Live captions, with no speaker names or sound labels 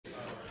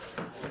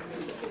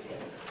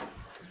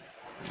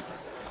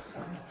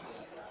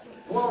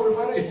Hello,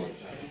 everybody.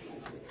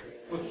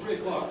 What's 3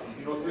 o'clock?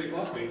 You know what 3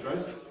 o'clock means, right?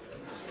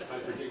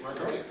 Time for King Mark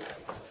Hardy. A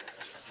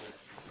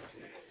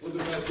little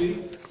bit about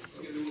me.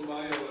 I'll give you a little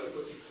bio. I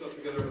put some stuff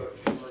together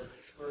about King Mark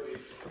Hardy.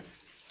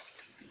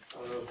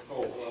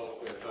 Oh, well,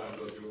 we have time to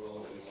go through all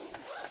of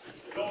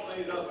this. Don't lay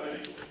it up,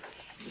 Eddie.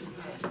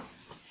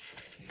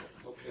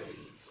 Okay.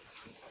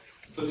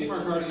 So King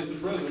Mark Hardy is the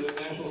president of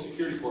National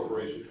Security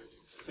Corporation.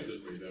 I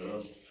just bring that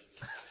up.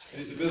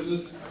 And he's a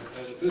business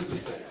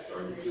thing.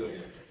 Sorry, we can do that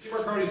again. King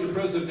Mark Hardy is the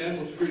president of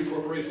National Security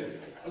Corporation.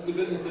 That's a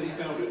business that he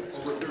founded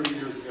over 30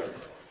 years ago.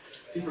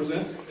 He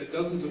presents at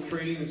dozens of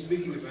training and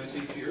speaking events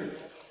each year,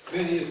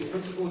 and he is the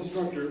principal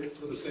instructor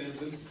for the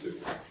SANS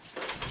Institute.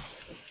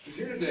 He's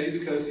here today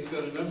because he's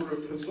done a number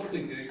of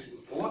consulting gigs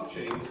with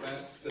blockchain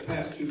the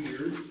past 2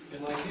 years,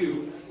 and like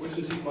you,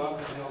 wishes he bought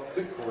and held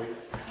Bitcoin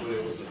when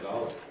it was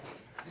 $1.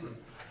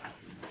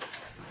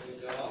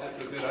 I'll have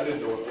to admit, I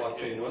didn't know what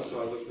blockchain was,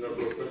 so I looked it up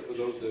real quick for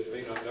those that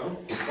may not know.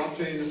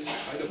 Blockchain,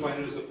 I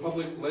define it as a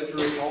public ledger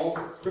of all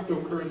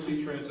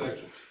cryptocurrency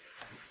transactions.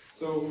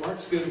 So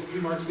Mark's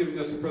giving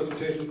us a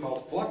presentation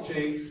called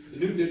Blockchain, the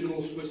New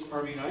Digital Swiss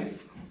Army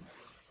Knife.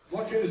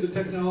 Blockchain is a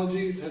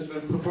technology that has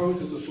been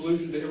proposed as a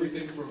solution to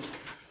everything from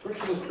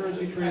frictionless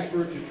currency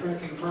transfer to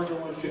tracking cargo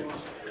on ships.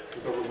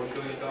 With over $1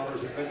 billion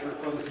in venture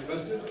funds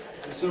invested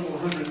and several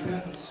hundred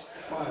patents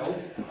filed,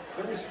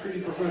 every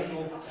security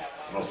professional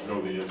must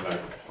know the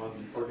impact on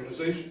the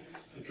organization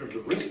in terms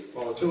of risk,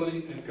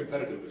 volatility, and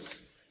competitiveness.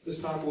 This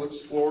talk will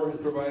explore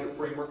and provide a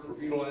framework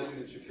for utilizing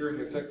and securing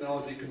a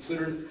technology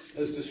considered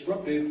as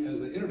disruptive as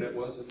the internet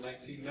was in the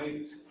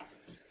 1990s.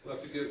 We'll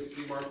have to give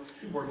G. Mark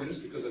 2 more minutes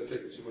because I've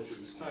taken so much of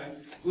his time.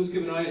 Let's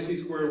give an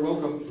ISC squared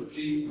welcome for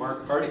G.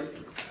 Mark Hardy.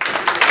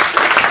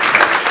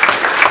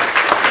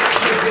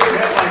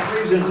 My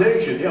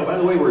presentation. Yeah, by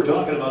the way, we're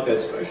talking about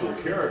that special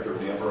character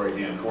in the upper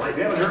right-hand corner. If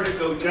you haven't heard it,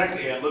 go check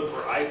it and look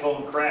for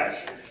iPhone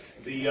Crash.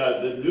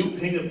 The new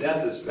Ping of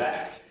Death is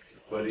back,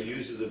 but it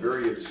uses a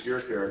very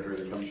obscure character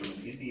that comes from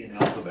an Indian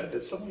alphabet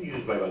that's only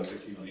used by about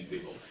 60 million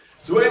people.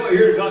 So anyway, we're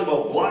here to talk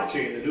about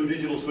blockchain, the new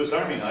digital Swiss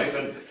Army knife,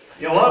 and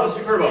a lot of us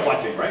have heard about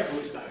blockchain, right? Well,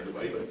 it's not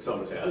everybody, but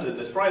some of us have, and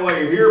that's probably why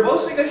you're here,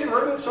 mostly because you've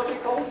heard of something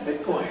called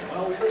Bitcoin.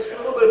 Well, let's get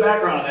a little bit of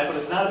background on that, but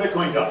it's not a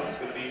Bitcoin talk. It's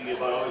going to be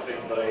about other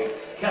things, but I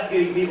kept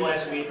getting people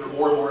asking me for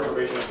more and more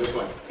information on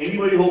Bitcoin.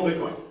 Anybody hold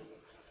Bitcoin?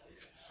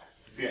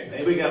 Okay,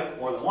 anybody got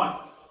more than one?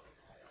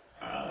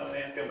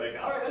 Man's coming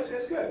back. All right,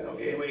 that's good.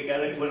 Okay, anybody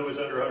got it when it was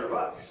under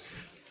 $100?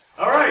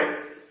 All right,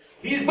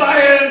 he's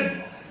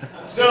buying.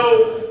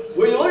 So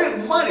when you look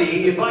at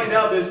money, you find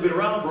out that it's been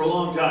around for a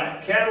long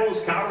time.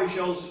 Kettles, cowrie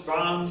shells,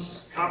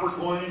 bronze, copper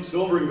coins,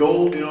 silver and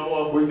gold.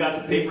 We've got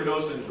the paper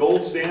notes and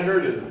gold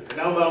standard, and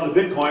now down to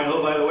Bitcoin.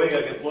 Oh, by the way,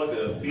 I can plug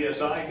the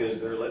BSI because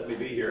they're letting me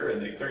be here,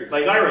 and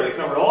like Ira, they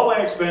covered all my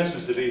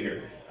expenses to be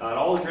here,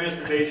 all the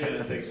transportation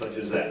and things such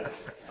as that.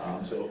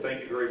 So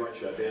thank you very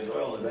much, Dan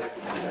Doyle, in the back.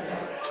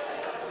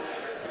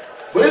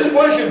 But here's a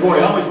question for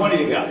you: how much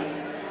money you got?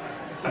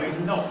 I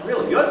mean, no,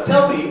 really. You have to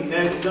tell me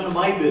that it's none of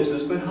my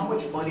business, but how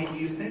much money do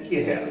you think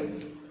you have?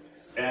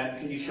 And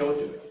can you show it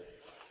to me?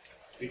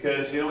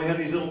 Because, we have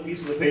these little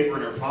pieces of paper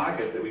in our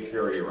pocket that we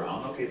carry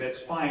around. Okay, that's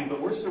fine, but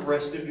where's the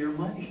rest of your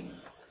money?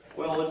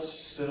 Well,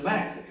 it's in a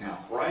bank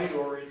account, right?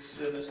 Or it's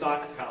in a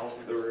stock account,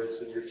 or it's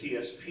in your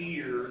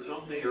TSP or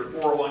something, or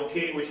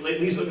 401k, which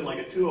lately is looking like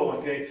a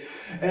 201k.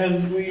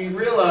 And we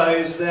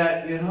realize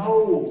that,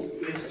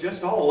 it's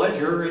just all a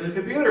ledger in a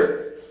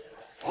computer.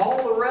 All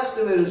the rest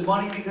of it is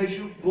money because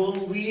you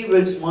believe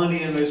it's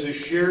money, and there's a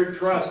shared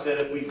trust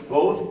that if we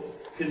both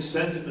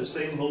consent to the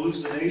same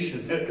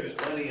hallucination that there's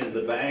money in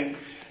the bank,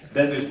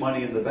 then there's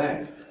money in the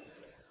bank.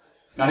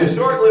 Now,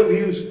 historically, we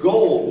use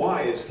gold.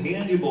 Why? It's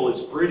tangible,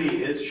 it's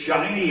pretty, it's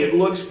shiny, it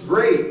looks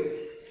great.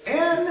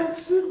 And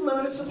it's in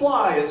limited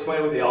supply. It's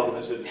why the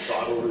alchemists have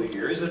thought over the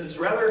years, and it's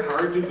rather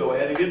hard to go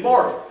ahead and get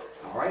more.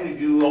 All right,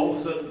 if you all of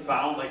a sudden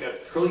found like 1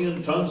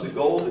 trillion tons of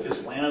gold that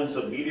just landed on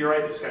some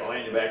meteorite that's kind of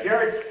land in your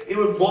backyard, it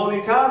would blow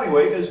the economy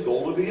away because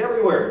gold would be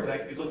everywhere. In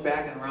fact, if you look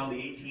back in around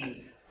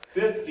the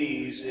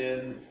 1850s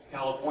in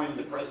California,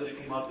 the president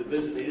came out to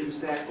visit. They didn't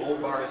stack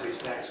gold bars, they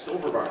stacked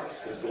silver bars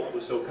because gold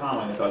was so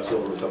common. They thought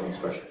silver was something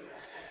special.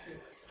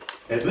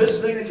 And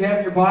this thing that you have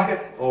in your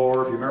pocket,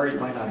 or if you're married,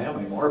 you might not have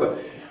anymore, but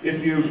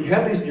if you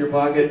have these in your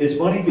pocket, it's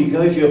money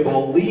because you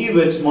believe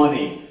it's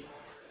money.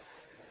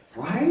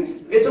 Right?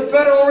 It's a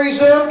Federal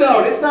Reserve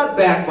note. It's not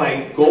backed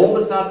by gold.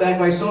 It's not backed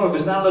by silver.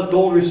 There's not enough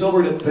gold or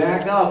silver to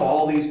back up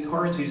all these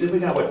currencies. If we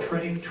got,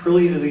 20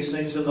 trillion of these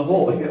things in the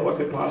hole, what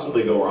could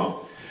possibly go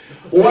wrong?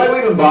 Well, why do we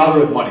even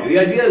bother with money? The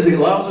idea is it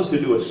allows us to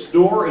do a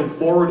store and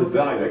forward of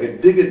value. I can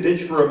dig a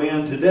ditch for a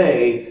man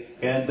today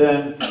and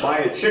then buy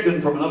a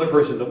chicken from another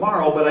person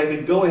tomorrow, but I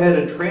can go ahead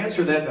and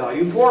transfer that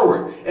value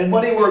forward. And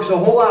money works a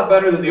whole lot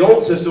better than the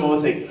old system of,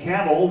 let's say,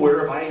 cattle,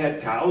 where if I had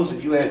cows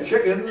and you had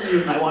chickens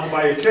and I want to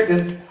buy a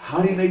chicken,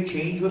 how do you make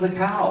change with a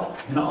cow?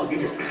 I'll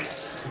give you,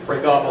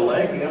 break off a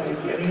leg, you have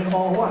to get them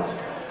all at once.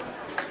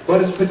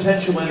 But it's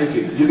potential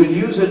energy. You can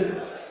use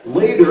it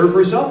later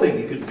for something.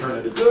 You can turn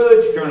it to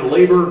goods, you turn it to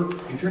labor,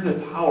 you turn it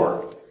to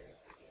power.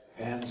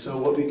 And so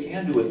what we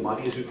can do with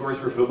money is, of course,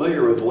 we're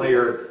familiar with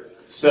layer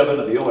 7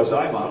 of the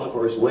OSI model. Of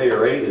course,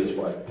 layer 8 is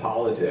what?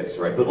 Politics,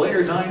 right? But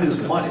layer 9 is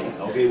money.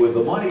 Okay, with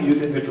the money, you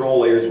can control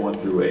layers 1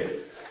 through 8.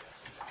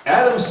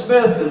 Adam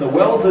Smith in The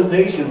Wealth of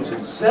Nations in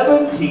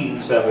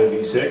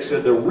 1776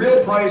 said the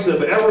real price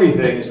of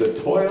everything is the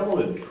toil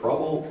and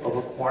trouble of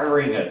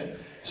acquiring it.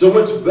 So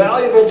what's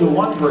valuable to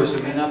one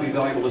person may not be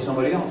valuable to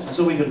somebody else. And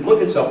so we can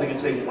look at something and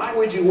say, why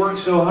would you work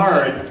so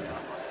hard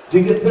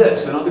to get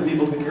this, and other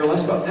people can care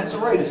less about it? That's all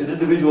right, it's an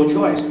individual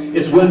choice.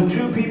 It's when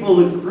two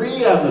people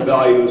agree on the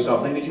value of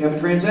something that you have a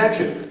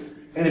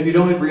transaction. And if you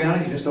don't agree on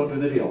it, you just don't do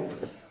the deal.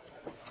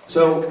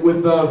 So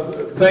with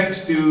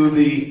thanks to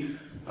the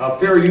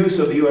fair use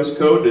of the U.S.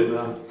 Code in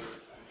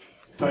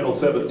Title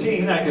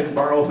 17, I can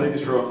borrow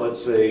things from,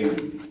 let's say,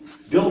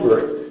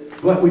 Gilbert,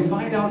 but we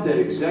find out that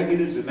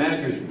executives and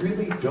managers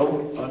really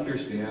don't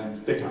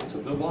understand the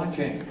concept of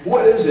blockchain.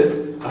 What is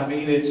it? I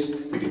mean,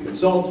 we get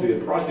consultants, we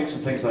get projects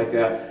and things like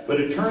that,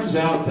 but it turns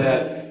out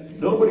that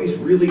nobody's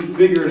really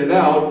figured it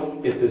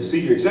out at the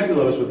senior executive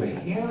levels with a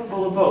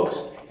handful of folks.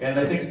 And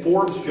I think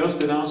Forbes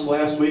just announced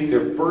last week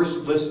their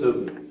first list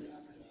of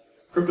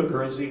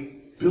cryptocurrency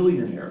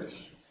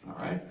billionaires. All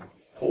right?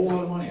 A whole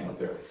lot of money out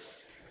there.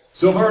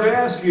 So if I were to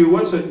ask you,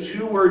 what's a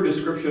two-word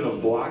description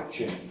of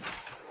blockchain?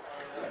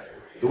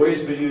 The way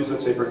it's been used,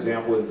 let's say, for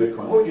example, in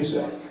Bitcoin, what would you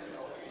say?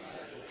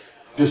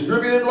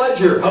 Distributed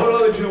ledger. How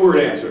about another two-word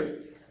answer?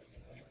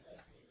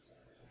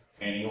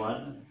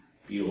 Anyone?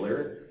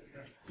 Bueller?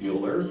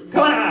 Bueller?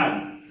 Come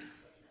on!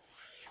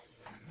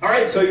 All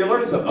right, so you're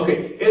learning something.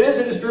 Okay, it is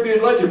a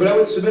distributed ledger, but I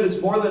would submit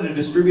it's more than a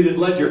distributed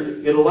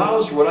ledger. It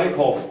allows for what I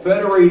call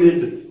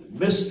federated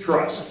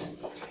mistrust.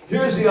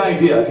 Here's the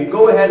idea. If you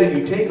go ahead and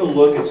you take a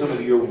look at some of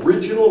the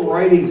original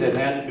writings that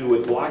had to do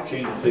with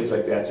blockchain and things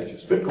like that, such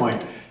as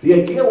Bitcoin, the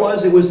idea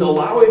was it was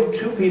allowing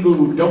two people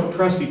who don't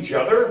trust each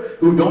other,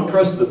 who don't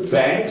trust the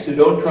banks, who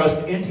don't trust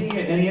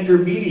any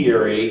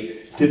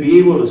intermediary, to be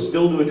able to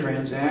still do a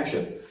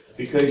transaction.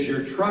 Because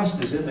your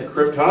trust is in the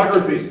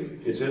cryptography.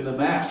 It's in the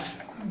math.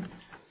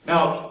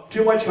 Now,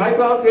 too much hype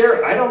out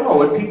there? I don't know.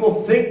 What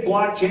people think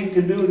blockchain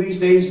can do these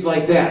days is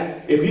like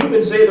that. If you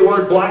can say the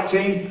word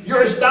blockchain,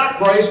 your stock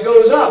price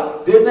goes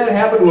up. Didn't that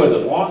happen with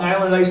it? Long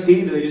Island Iced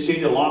Tea? Did they just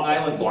change to Long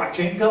Island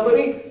Blockchain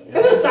Company?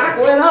 And the stock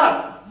went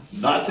up.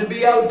 Not to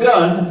be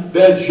outdone,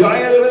 that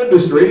giant of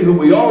industry, whom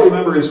we all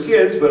remember as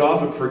kids, but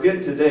often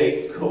forget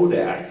today,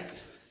 Kodak,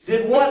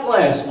 did what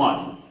last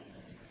month?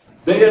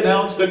 They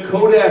announced the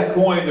Kodak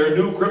coin, their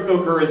new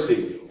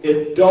cryptocurrency.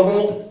 It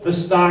doubled the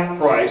stock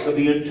price of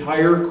the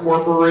entire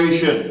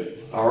corporation.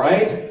 All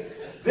right?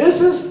 This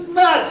is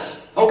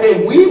nuts.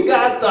 Okay, we've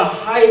got the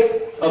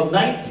hype of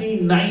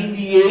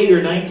 1998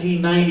 or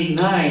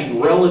 1999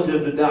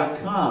 relative to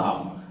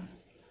 .com.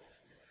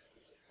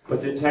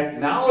 But the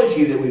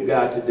technology that we've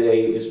got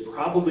today is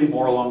probably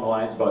more along the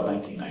lines about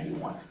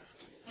 1991.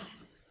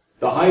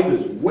 The hype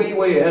is way,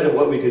 way ahead of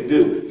what we could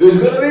do. There's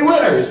going to be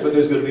winners, but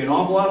there's going to be an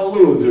awful lot of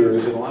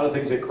losers and a lot of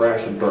things that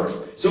crash and burn.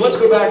 So let's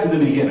go back to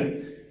the beginning.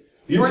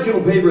 The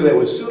original paper that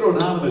was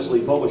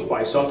pseudonymously published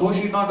by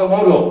Satoshi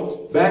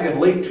Nakamoto back in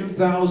late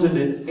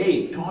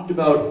 2008 talked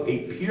about a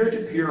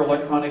peer-to-peer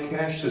electronic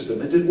cash system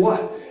that did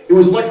what? It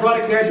was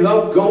electronic cash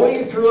without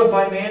going through a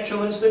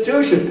financial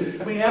institution.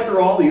 I mean,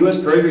 after all, the U.S.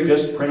 Treasury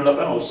just printed up,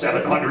 I don't know,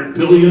 $700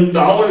 billion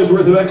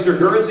worth of extra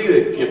currency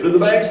to give to the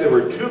banks that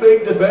were too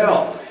big to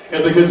fail.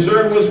 And the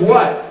concern was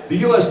what? The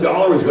U.S.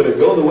 dollar was going to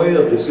go the way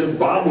of the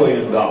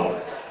Zimbabwean dollar,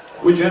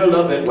 which ended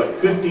up at, what,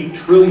 50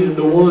 trillion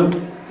to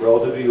 1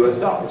 relative to the U.S.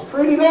 dollar. It's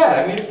pretty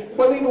bad. I mean, it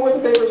wasn't even worth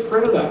the paper it's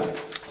printed on.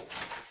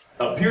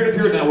 A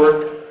peer-to-peer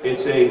network,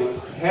 it's a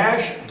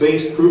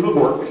hash-based proof of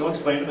work, which I'll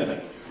explain in a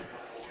minute.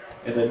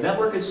 And the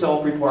network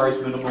itself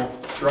requires minimal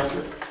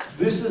structure.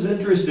 This is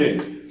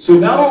interesting. So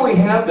now what we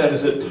have that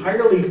is an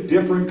entirely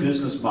different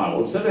business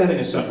model. Instead of having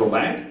a central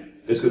bank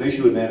that's going to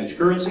issue and manage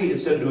currency,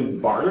 instead of doing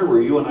barter,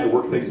 where you and I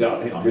work things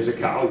out, you know, here's a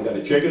cow, you got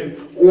a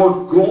chicken,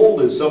 or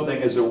gold is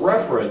something as a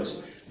reference,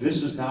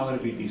 this is now going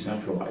to be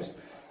decentralized.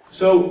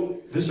 So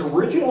this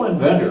original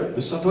inventor,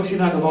 the Satoshi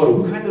Nakamoto,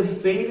 who kind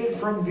of faded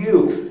from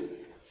view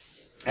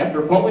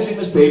after publishing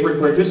this paper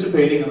and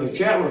participating in the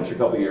chat rooms for a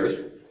couple of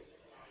years,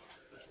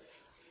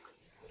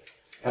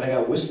 kind of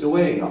got whisked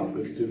away off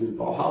into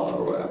Valhalla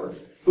or whatever.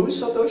 Who's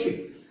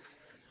Satoshi?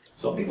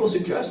 Some people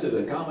suggested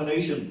a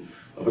combination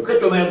of a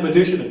crypto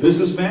mathematician, a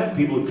businessman,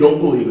 people who don't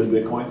believe in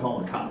Bitcoin call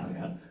him a con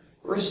man,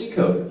 or a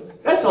C-code.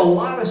 That's a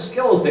lot of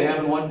skills to have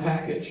in one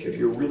package. If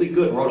you're really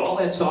good and wrote all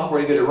that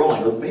software to get it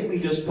rolling, or maybe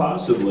just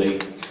possibly,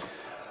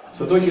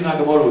 Satoshi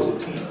Nakamoto was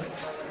a team.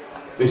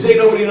 They say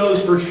nobody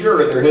knows for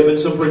sure, and there have been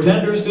some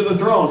pretenders to the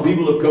throne.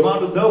 People have come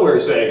out of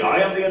nowhere saying,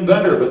 I am the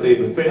inventor, but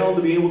they've failed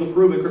to be able to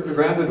prove it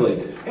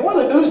cryptographically. And one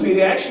of the news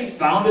media actually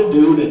found a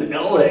dude in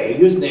L.A.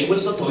 His name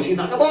was Satoshi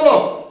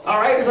Nakamoto. All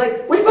right, he's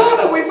like, we found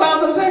him, we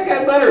found the second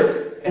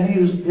inventor. And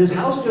his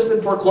house had just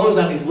been foreclosed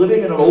on. He's living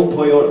in an old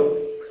Toyota.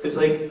 It's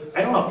like,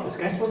 I don't know, this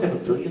guy's supposed to have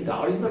 $1 billion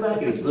in the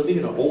bank, and he's living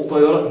in an old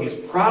Toyota. He's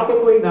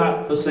probably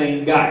not the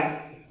same guy.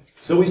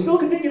 So we still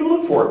continue to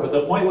look for it, but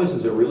the point was,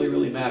 does it really,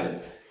 really matter?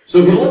 So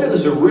if you look at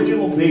this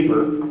original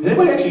paper, has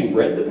anybody actually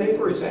read the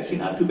paper? It's actually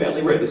not too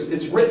badly written.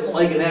 It's written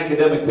like an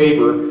academic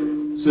paper,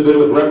 submitted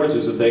with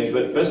references and things,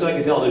 but best I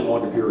can tell, it didn't go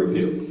under peer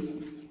review.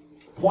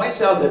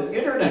 Points out that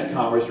internet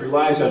commerce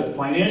relies on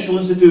financial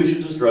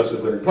institutions as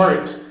trusted third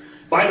parties.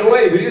 By the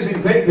way, if you're using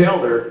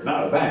PayPal, they're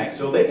not a bank,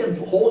 so they can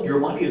hold your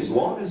money as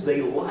long as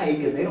they like,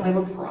 and they don't have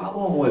a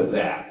problem with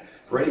that.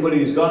 For anybody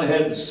who's gone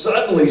ahead and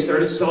suddenly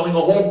started selling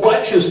a whole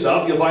bunch of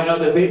stuff, you'll find out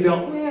that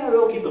PayPal,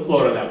 they'll keep the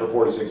float on that for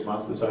 4 to 6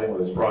 months, deciding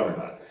whether it's fraud or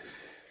not.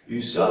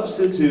 You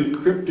substitute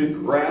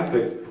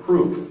cryptographic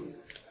proof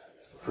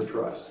for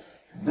trust.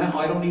 Now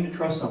I don't need to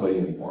trust somebody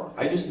anymore.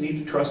 I just need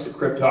to trust the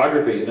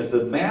cryptography. And if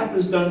the math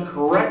is done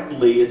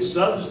correctly, it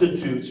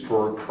substitutes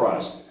for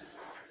trust.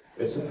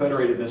 It's the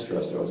federated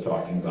mistrust that I was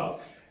talking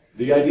about.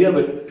 The idea of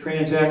a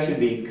transaction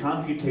being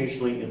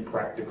computationally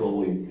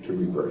impractical to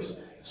reverse.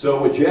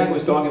 So what Jack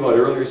was talking about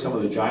earlier, some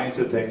of the giants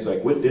of things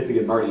like Whit Diffie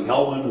and Marty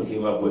Hellman, who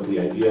came up with the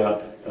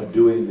idea of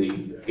doing the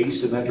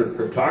asymmetric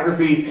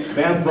cryptography,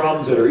 math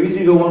problems that are easy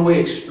to go one way,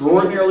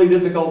 extraordinarily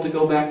difficult to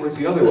go backwards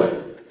the other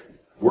way.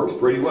 Works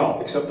pretty well,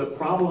 except the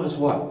problem is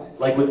what?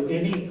 Like with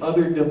any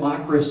other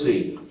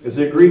democracy, as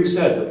the Greeks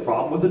said, the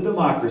problem with a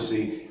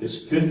democracy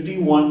is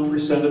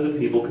 51% of the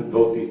people can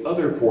vote the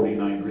other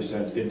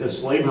 49% into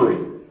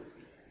slavery.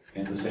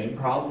 And the same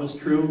problem is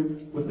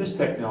true with this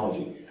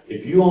technology.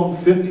 If you own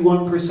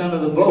 51%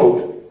 of the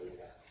vote,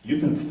 you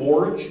can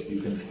forge,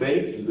 you can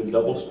fake, you can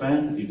double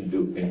spend, you can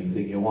do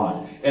anything you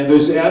want. And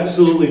there's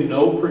absolutely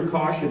no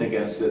precaution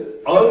against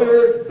it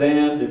other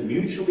than the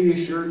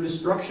mutually assured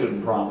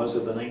destruction promise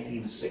of the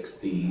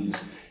 1960s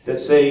that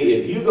say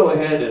if you go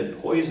ahead and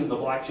poison the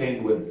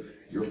blockchain with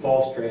your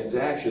false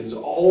transactions,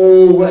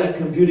 all that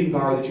computing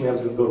power that you have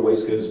is going to go to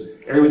waste because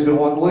everyone's going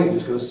to walk away. You're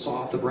just going to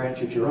saw off the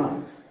branch that you're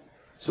on.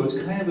 So it's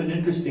kind of an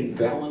interesting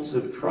balance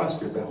of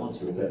trust or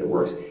balance of that it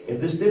works. And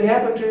this did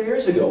happen 2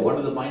 years ago. One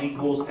of the mining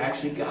pools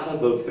actually got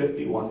above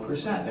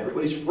 51%. And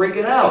everybody's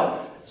freaking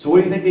out. So what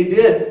do you think they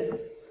did?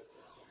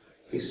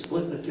 They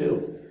split the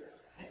two.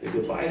 They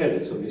divided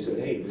it. So they said,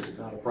 hey, this is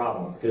not a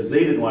problem. Because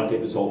they didn't want to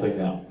take this whole thing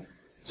down.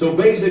 So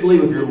basically,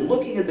 if you're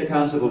looking at the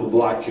concept of a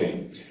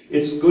blockchain,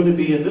 it's going to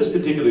be, in this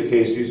particular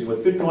case, using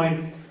with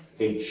Bitcoin,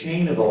 a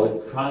chain of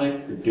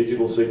electronic or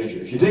digital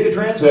signatures. You take a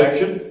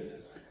transaction,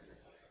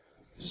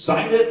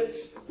 sign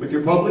it with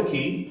your public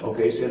key,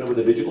 okay, so you end up with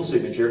a digital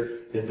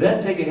signature, and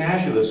then take a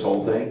hash of this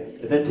whole thing,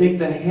 and then take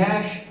the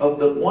hash of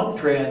the one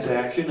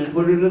transaction and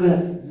put it into the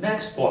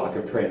next block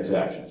of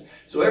transactions.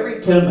 So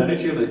every 10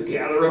 minutes, you have to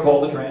gather up all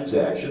the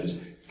transactions,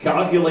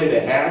 calculate a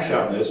hash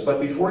on this,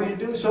 but before you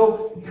do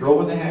so,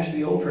 throw in the hash of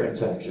the old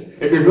transaction.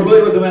 If you're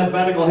familiar with the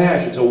mathematical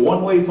hash, it's a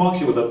one-way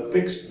function with a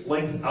fixed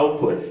length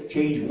output.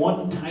 Change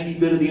one tiny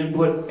bit of the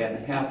input,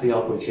 and half the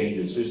output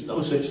changes. There's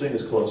no such thing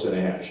as close in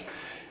a hash.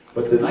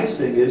 But the nice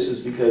thing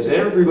is because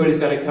everybody's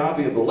got a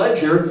copy of the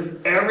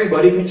ledger,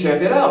 everybody can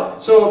check it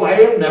out. So if I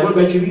have never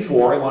met you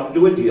before, I want to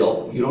do a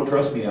deal, you don't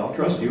trust me, I don't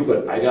trust you,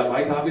 but I got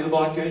my copy of the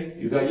blockchain,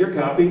 you got your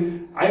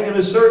copy, I can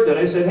assert that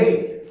I said,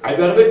 hey, I've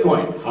got a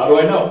Bitcoin. How do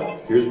I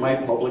know? Here's my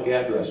public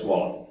address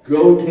wallet.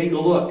 Go take a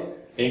look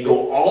and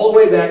go all the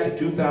way back to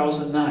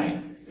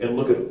 2009 and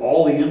look at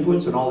all the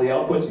inputs and all the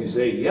outputs. You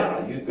say,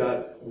 yeah, you've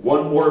got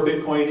one more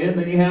Bitcoin in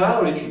than you have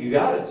out. You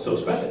got it, so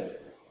spend it.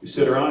 We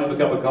sit around, have a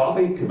cup of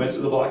coffee, commits to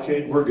the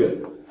blockchain, we're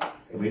good.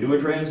 And we do a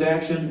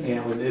transaction,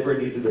 and we never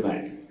need to the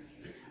bank.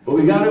 But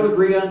we got to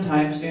agree on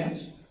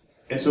timestamps.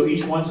 And so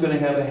each one's going to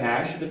have a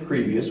hash of the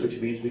previous,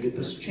 which means we get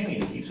this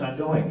chain. It keeps on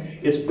going.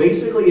 It's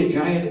basically a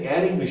giant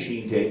adding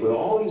machine tape with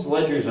all these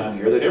ledgers on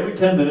here that every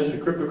 10 minutes we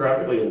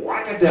cryptographically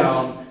lock it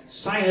down,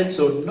 sign it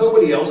so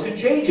nobody else can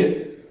change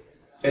it.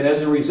 And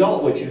as a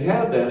result, what you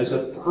have then is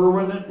a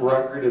permanent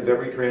record of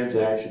every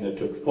transaction that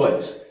took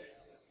place.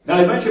 Now,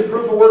 I mentioned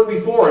proof of work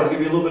before, and I'll give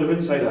you a little bit of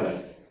insight on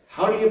it.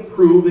 How do you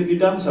prove that you've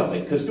done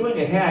something? Because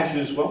doing a hash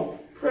is, well,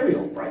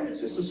 trivial, right?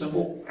 It's just a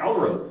simple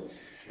algorithm.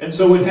 And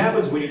so what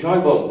happens when you talk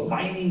about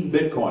mining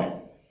Bitcoin?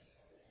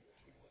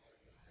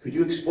 Could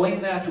you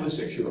explain that to a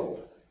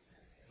 6-year-old?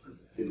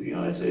 You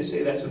know, they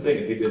say that's the thing.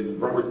 If you could,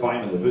 Robert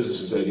Feynman, the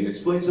physicist, said, if you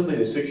explain something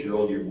to a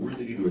 6-year-old, you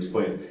really need to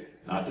explain it.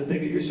 Not to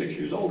think that you're 6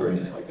 years old or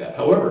anything like that.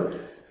 However,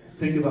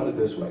 think about it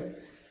this way.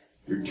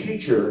 Your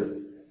teacher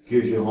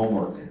gives you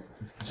homework.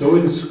 So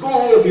in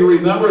school, if you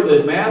remember,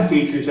 the math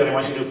teacher said, I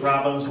want you to do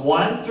problems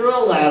 1 through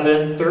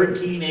 11,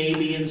 13, A,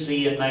 B, and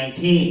C, and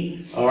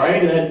 19. All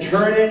right, and then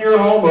turn in your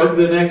homework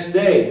the next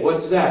day.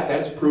 What's that?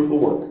 That's proof of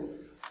work.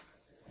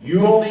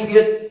 You only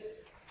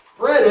get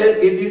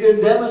credit if you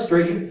can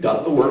demonstrate you've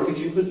done the work that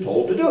you've been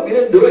told to do. If you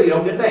didn't do it, you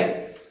don't get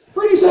paid.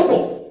 Pretty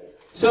simple.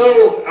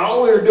 So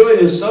all we're doing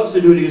is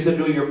substituting instead of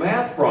doing your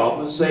math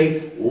problems and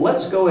say,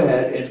 let's go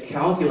ahead and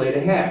calculate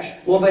a hash.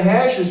 Well, if a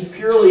hash is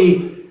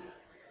purely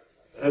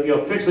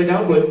fixing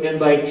output, and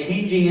by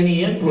changing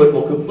any input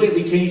will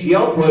completely change the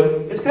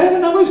output, it's kind of a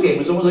numbers game.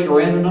 It's almost like a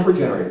random number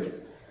generator.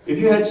 If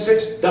you had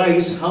 6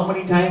 dice, how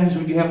many times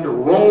would you have to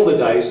roll the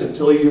dice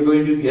until you're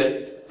going to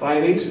get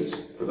 5 aces?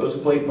 For those who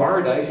play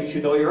bar dice, you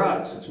should know your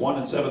odds. It's 1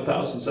 in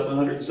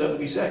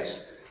 7,776.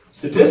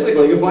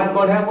 Statistically, you find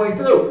about halfway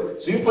through.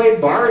 So you play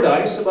bar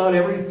dice about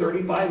every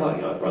 35,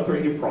 about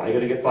 30, you're probably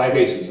going to get 5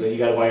 aces. Then you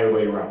got to buy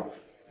everybody around.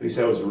 At least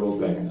that was the rules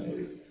back in the day.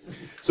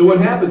 So what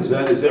happens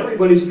then is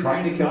everybody's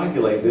trying to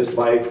calculate this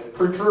by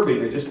perturbing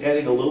or just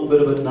adding a little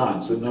bit of a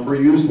nonce, a number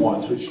used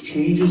once, which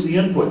changes the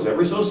inputs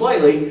ever so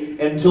slightly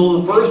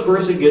until the first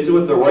person gets it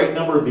with the right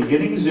number of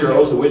beginning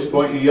zeros, at which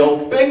point you yell,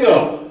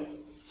 bingo!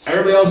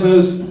 Everybody else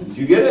says, did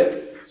you get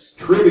it? It's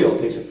trivial.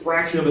 It takes a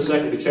fraction of a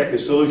second to check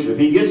his solution. If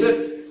he gets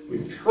it, we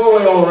throw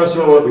away all the rest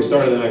of our work, we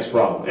start on the next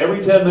problem.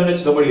 Every 10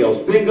 minutes, somebody yells,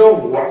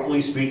 bingo,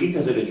 roughly speaking,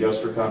 because it adjusts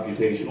for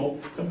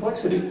computational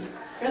complexity.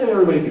 And then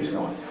everybody keeps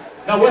going.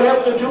 Now, what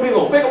happens to two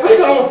people? Bingo,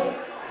 bingo!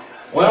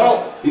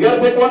 Well, you got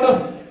to pick one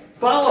to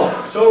follow.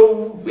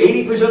 So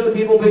 80% of the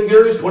people pick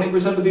yours,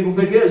 20% of the people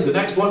pick his. The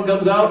next one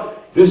comes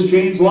out, this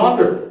chain's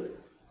longer.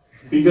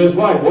 Because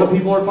why? More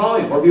people are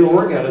following, more people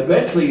work at it.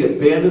 Eventually, you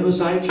abandon the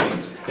side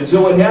chains. And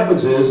so what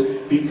happens is,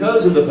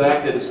 because of the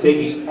fact that it's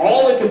taking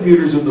all the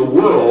computers in the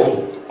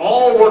world,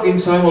 all working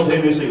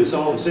simultaneously to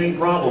solve the same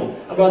problem,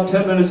 about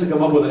 10 minutes to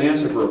come up with an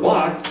answer for a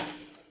block,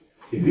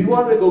 if you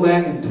wanted to go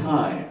back in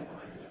time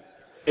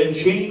and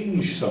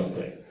change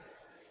something,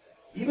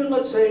 even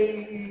let's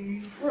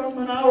say from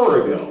an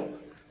hour ago,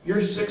 you're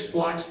 6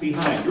 blocks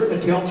behind, you're in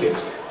a tail chase.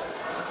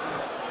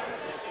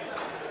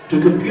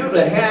 To compute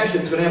a hash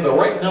that's going to have the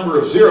right number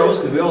of zeros,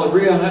 because we all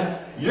agree on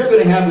that, you're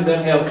going to have to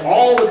then have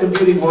all the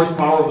computing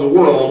horsepower of the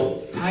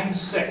world times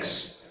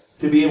 6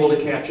 to be able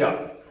to catch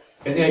up.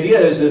 And the idea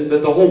is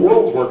that the whole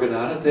world's working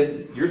on it,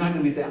 then you're not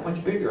going to be that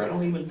much bigger. I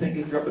don't even think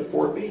if you're up at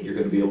Fort Meade, you're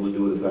going to be able to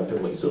do it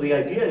effectively. So the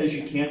idea is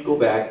you can't go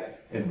back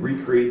and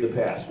recreate the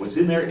past. What's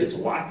in there, it's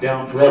locked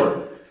down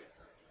forever.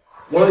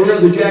 One of the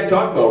heroes that Jack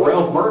talked about,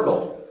 Ralph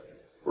Merkle,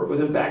 worked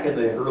with him back in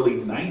the early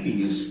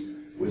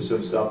 90s with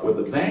some stuff with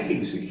the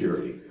banking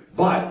security.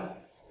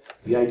 But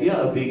the idea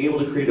of being able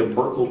to create a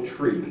Merkle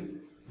tree,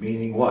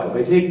 meaning what? If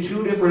I take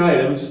 2 different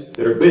items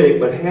that are big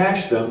but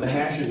hash them, the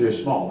hashes are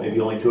small, maybe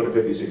only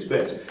 256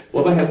 bits.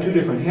 Well, if I have 2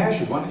 different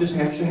hashes, why don't I just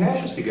hash the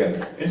hashes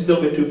together and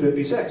still get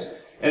 256?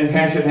 And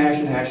hash and hash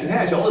and hash and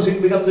hash. All this thing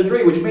becomes a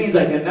tree, which means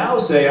I can now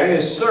say, I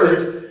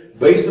assert,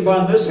 based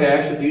upon this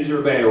hash, that these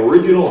are my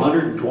original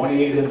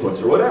 128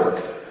 inputs or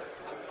whatever.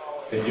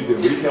 And you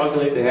can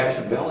recalculate the hash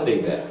and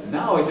validate that.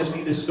 Now I just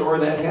need to store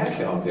that hash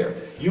out there.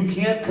 You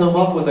can't come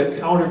up with a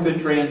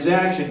counterfeit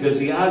transaction because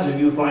the odds of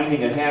you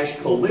finding a hash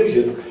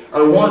collision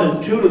are 1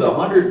 in 2 to the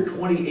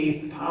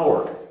 128th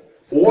power.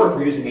 Or if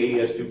we're using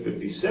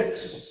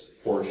AES-256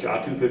 or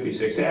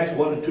SHA-256 hash,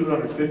 1 in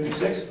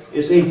 256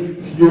 is a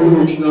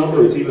huge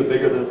number. It's even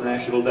bigger than the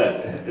national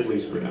debt, at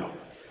least for now.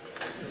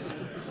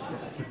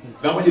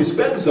 Now, when you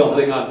spend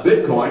something on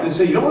Bitcoin, they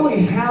say you don't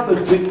really have a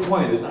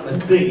Bitcoin. It's not a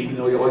thing, even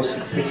though you always see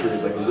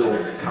pictures like these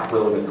little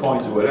copper-looking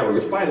coins or whatever,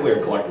 which, by the way,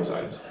 are collector's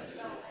items.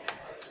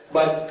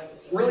 But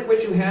really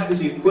what you have is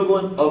the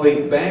equivalent of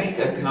a bank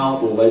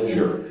account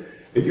ledger.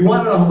 If you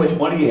want to know how much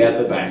money you had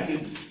in the bank,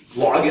 you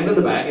log into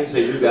the bank and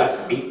say you've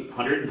got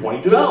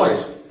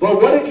 $822. But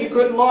what if you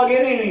couldn't log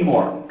in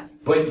anymore?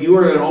 But you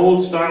were an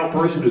old-style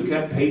person who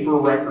kept paper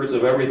records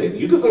of everything.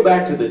 You could go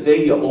back to the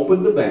day you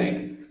opened the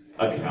bank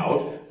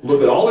account,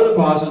 look at all the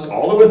deposits,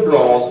 all the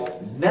withdrawals,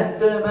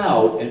 net them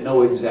out, and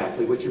know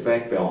exactly what your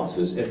bank balance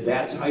is. And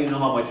that's how you know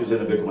how much is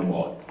in a Bitcoin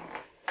wallet.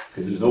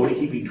 Because there's nobody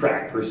keeping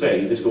track, per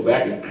se. You just go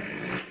back and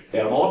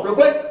add them all up real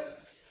quick.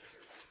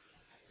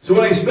 So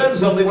when I spend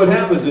something, what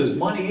happens is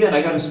money in,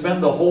 I got to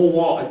spend the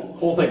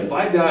whole thing. If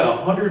I've got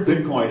 100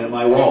 Bitcoin in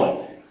my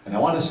wallet, and I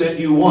want to send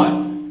you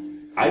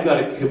one, I've got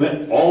to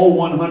commit all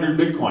 100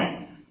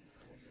 Bitcoin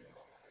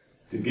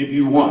to give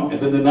you one.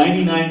 And then the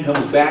 99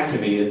 comes back to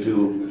me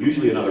into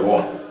usually another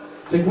wallet.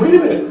 It's like, wait a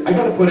minute, I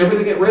got to put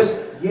everything at risk?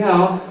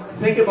 Yeah.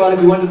 Think about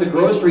if you went to the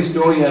grocery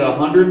store, you had a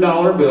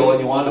 $100 bill,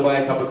 and you wanted to buy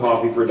a cup of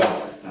coffee for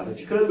 $1. Now that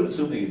you could have, but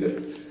assuming you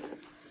did.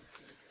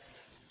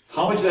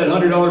 How much of that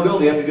 $100 bill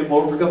do you have to give them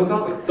over for a cup of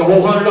coffee? The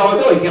whole $100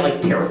 bill. You can't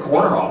like tear a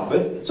corner off of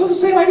it. So it's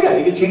the same idea.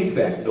 You get change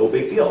back. No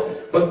big deal.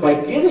 But by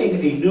getting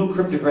a new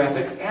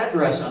cryptographic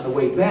address on the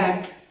way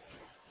back,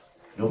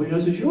 nobody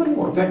knows it's you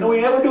anymore. In fact,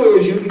 nobody ever knew it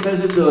was you because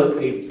it's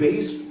a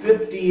base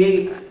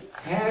 58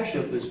 hash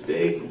of this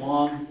big,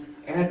 long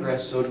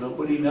address, so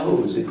nobody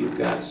knows that you've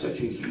got such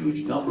a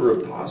huge number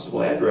of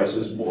possible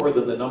addresses, more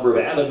than the number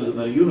of atoms in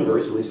the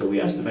universe, at least that we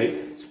estimate.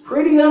 It's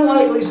pretty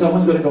unlikely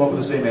someone's going to come up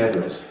with the same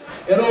address.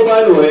 And oh,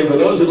 by the way, for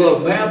those who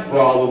love math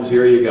problems,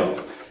 here you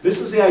go.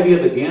 This is the idea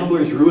of the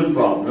gambler's ruin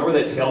problem. Remember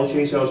that tail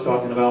chase I was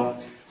talking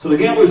about? So the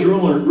gambler's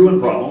ruin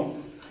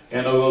problem,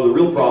 and although the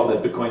real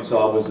problem that Bitcoin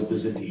solved was the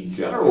Byzantine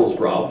general's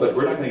problem, but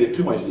we're not going to get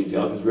too much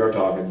detail because we are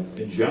talking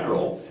in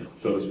general,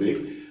 so to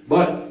speak.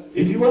 But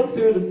if you went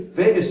through to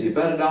Vegas, you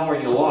bet $1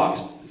 and you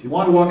lost. If you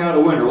want to walk out a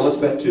winner, well, let's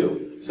bet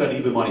 2. It's an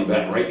even money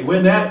bet, right? You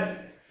win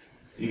that,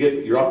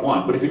 you're up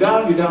 1. But if you're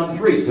down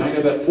 3. So now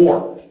you got to bet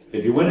 4.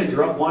 If you win it,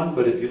 you're up 1.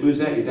 But if you lose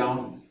that, you're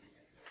down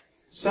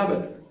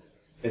 7.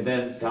 And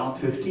then down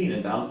 15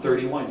 and down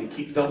 31. You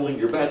keep doubling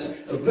your bets.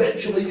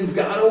 Eventually, you've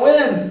got to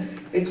win.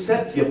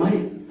 Except you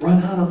might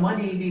run out of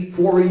money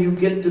before you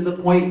get to the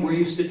point where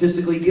you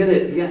statistically get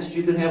it. Yes,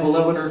 you can have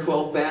 11 or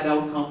 12 bad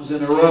outcomes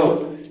in a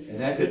row, and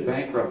that could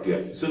bankrupt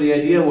you. So the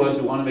idea was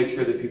we want to make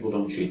sure that people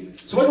don't cheat.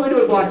 So what do we do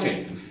with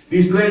blockchain?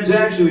 These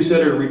transactions, we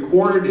said, are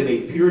recorded in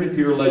a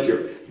peer-to-peer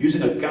ledger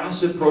using a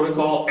gossip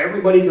protocol.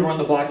 Everybody can run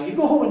the blockchain. You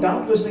go home and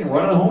download this thing and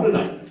run it at home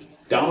tonight.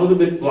 Download the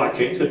big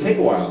blockchain. It's going to take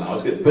a while now.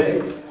 It's getting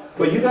big.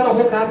 But you got a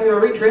whole copy of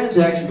every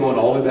transaction going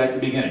all the way back to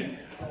the beginning.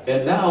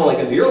 And now, like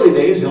in the early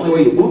days, the only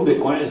way you move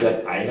Bitcoin is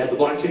that I had the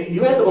blockchain,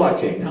 you had the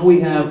blockchain. Now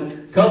we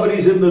have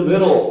companies in the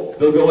middle.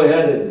 They'll go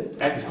ahead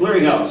and act as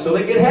clearinghouse. So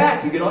they get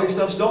hacked. You get all your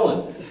stuff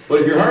stolen.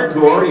 But if you're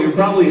hardcore, you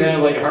probably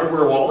have like a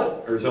hardware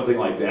wallet or something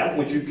like that,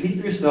 which you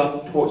keep your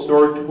stuff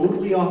stored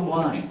totally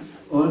offline,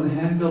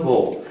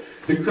 unhackable.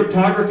 The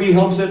cryptography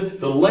helps it.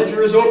 The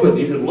ledger is open.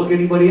 You can look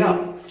anybody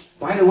up.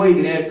 By the way, you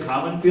can add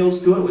comment fields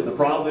to it when the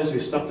problem is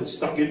there's stuff that's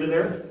stuck into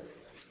there.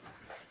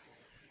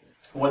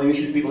 One of the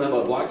issues people have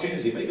about blockchain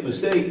is you make a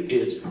mistake,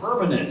 it's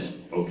permanent,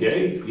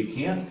 okay? You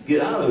can't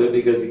get out of it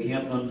because you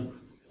can't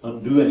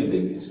undo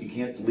anything. You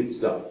can't delete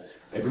stuff.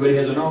 Everybody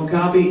has their own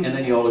copy, and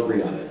then you all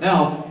agree on it.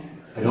 Now,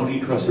 I don't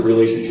need trusted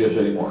relationships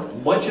anymore.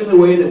 Much in the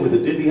way that with the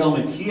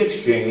Diffie-Hellman key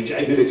exchange,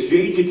 I could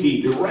exchange a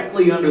key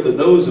directly under the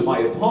nose of my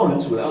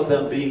opponents without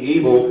them being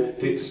able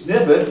to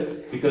sniff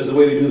it, because the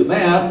way we do the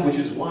math, which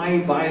is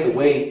why, by the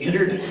way,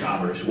 internet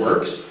commerce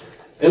works.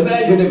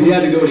 Imagine if you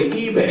had to go to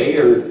eBay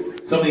or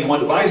something, you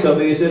wanted to buy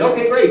something, you said,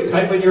 okay, great,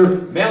 type in your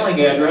mailing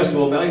address,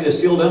 we'll mail you a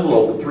sealed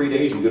envelope. In 3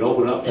 days, you can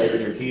open it up, type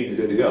in your key, and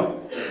you're good to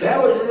go.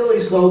 That would really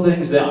slow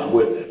things down,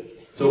 wouldn't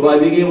it? So by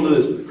being able to do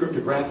this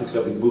cryptographic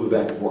stuff, we can move it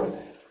back and forth.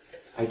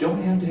 I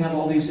don't have to have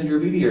all these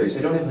intermediaries.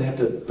 I don't have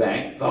to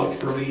bank vouch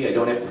for me. I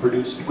don't have to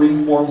produce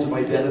 3 forms of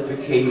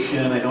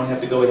identification. I don't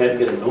have to go ahead and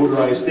get a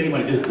notarized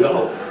statement and just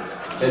go.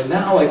 And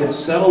now I can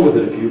settle with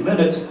it in a few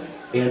minutes.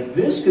 And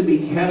this could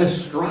be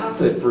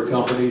catastrophic for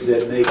companies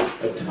that make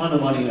a ton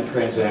of money on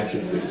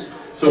transaction fees.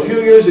 So a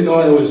few years ago,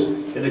 I was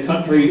in the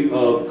country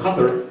of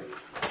Qatar.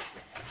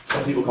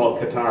 Some people call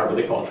it Qatar, but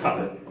they call it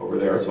Qatar over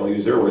there, so I'll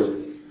use their words.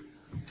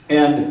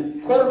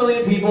 And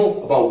 250,000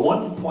 people, about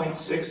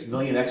 1.6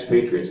 million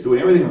expatriates,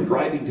 doing everything from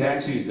driving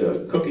taxis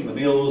to cooking the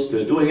meals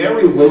to doing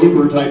every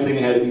labor type thing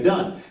that had to be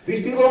done.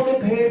 These people don't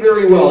get paid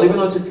very well, even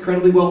though it's an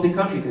incredibly wealthy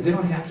country, because they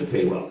don't have to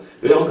pay well.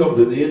 They all come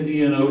from the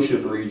Indian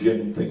Ocean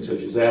region, things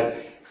such as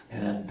that.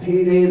 And on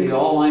payday, they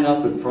all line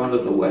up in front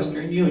of the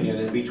Western Union,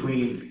 and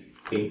between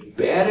a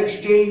bad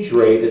exchange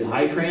rate and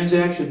high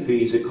transaction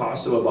fees, it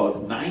costs them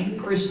about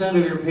 9%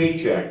 of their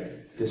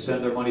paycheck to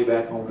send their money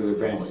back home to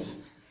their families.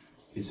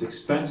 It's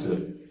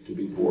expensive to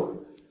be poor.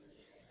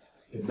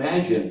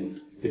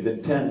 Imagine if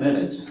in 10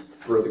 minutes,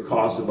 for the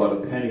cost of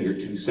about a penny or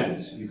 2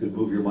 cents, you could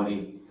move your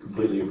money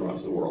completely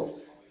across the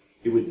world.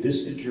 It would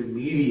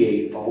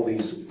disintermediate all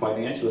these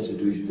financial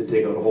institutions to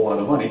take out a whole lot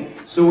of money.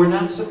 So we're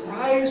not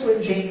surprised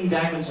when Jamie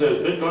Dimon says,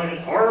 Bitcoin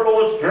is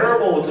horrible, it's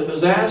terrible, it's a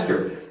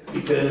disaster.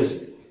 Because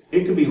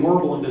it could be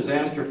horrible and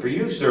disaster for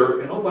you,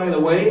 sir. And oh, by the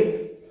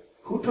way,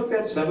 who took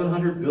that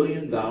 $700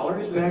 billion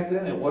back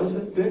then? It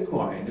wasn't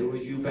Bitcoin, it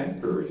was you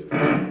bankers.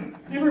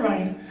 Never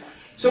mind.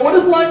 So what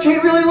does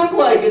blockchain really look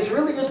like? It's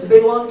really just a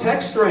big long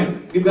text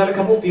string. You've got a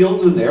couple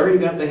fields in there.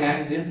 You've got the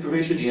hash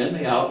information in,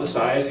 the out, the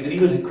size. You can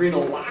even create a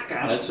lock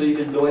on it so you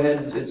can go ahead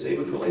and save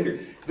it for later.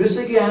 This,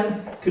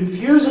 again,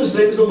 confuses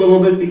things a little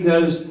bit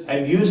because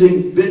I'm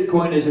using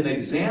Bitcoin as an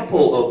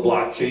example of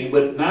blockchain,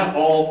 but not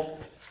all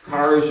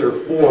cars are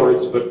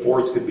Fords, but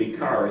Fords could be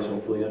cars.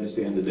 Hopefully you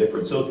understand the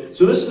difference. So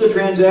this is a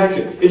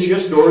transaction. It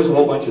just stores a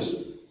whole bunch of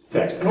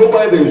text. And oh,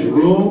 by there's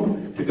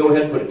room to go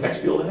ahead and put a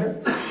text field in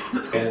there.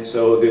 And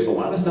so there's a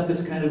lot of stuff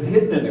that's kind of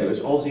hidden in there. There's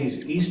all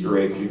these Easter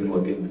eggs you can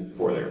look in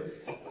for there.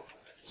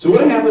 So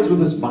what happens with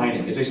this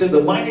mining? As I said,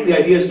 the mining, the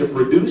idea is to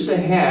produce a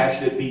hash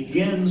that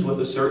begins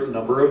with a certain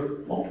number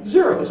of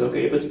zeros.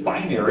 Okay, if it's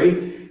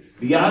binary,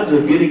 the odds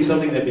of getting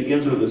something that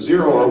begins with a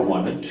 0 are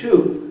 1 and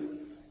 2.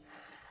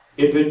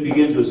 If it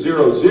begins with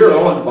 0,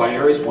 0 on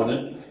binary is 1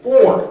 and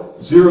 4.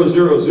 0,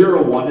 0,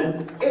 0, 1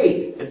 and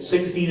 8. And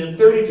 16 and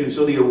 32.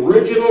 So the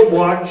original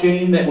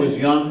blockchain that was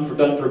done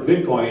for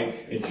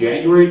Bitcoin in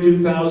January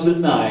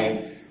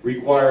 2009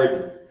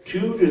 required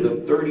 2 to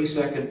the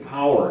 32nd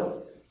power.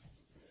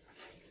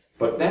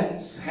 But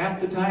that's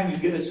half the time you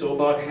get it, so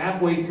about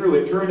halfway through,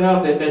 it turned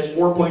out that that's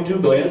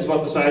 4.2 billion. It's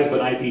about the size of an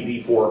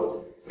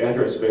IPv4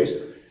 address space.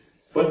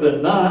 But the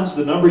nonce,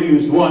 the number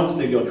used once,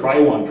 they go try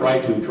 1, try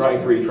 2, try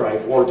 3, try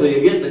 4, until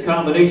you get the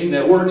combination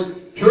that works,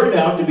 turned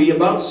out to be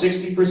about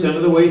 60%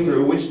 of the way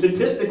through, which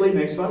statistically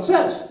makes about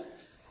sense.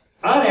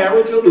 On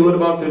average, you'll do it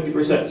about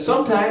 50%.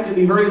 Sometimes you'll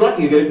be very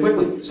lucky, you get it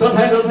quickly.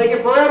 Sometimes it'll take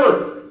it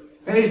forever.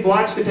 And these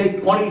blocks could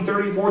take 20,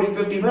 30, 40,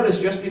 50 minutes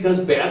just because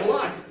bad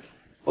luck.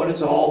 But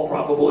it's all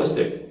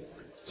probabilistic.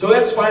 So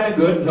that's fine and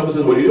good. And someone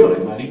says, what are you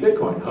doing? I'm mining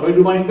Bitcoin. How do I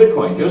do mining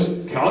Bitcoin?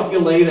 Just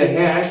calculate a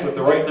hash with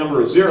the right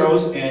number of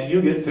zeros and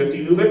you get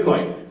 50 new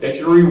Bitcoin. That's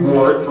your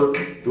reward for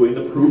doing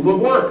the proof of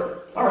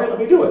work. All right, let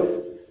me do it.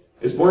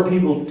 As more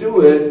people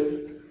do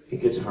it,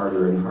 it gets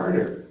harder and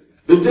harder.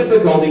 the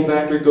difficulty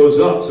factor goes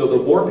up. So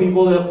the more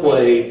people that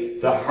play,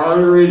 the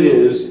harder it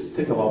is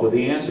to come up with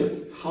the answer.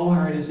 How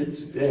hard is it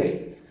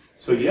today?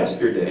 So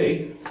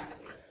yesterday,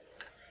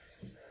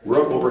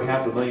 we're up over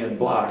 500,000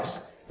 blocks,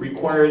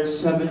 required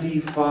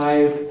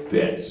 75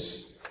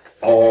 bits,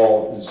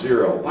 all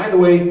 0. By the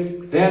way,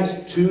 that's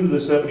 2 to the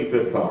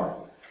 75th power.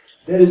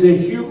 That is a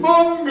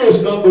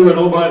humongous number, and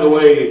oh, by the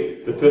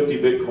way, the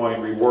 50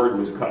 Bitcoin reward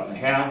was cut in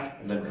half,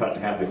 and then cut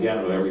in half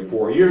again every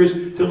 4 years,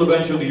 till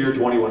eventually the year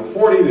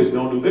 2140, there's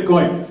no new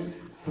Bitcoin.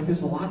 But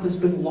there's a lot that's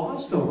been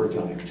lost over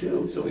time,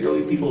 too. So the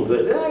early people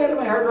said, I had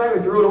my hard drive,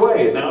 I threw it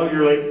away, and now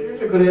you're like,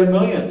 you could have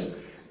millions.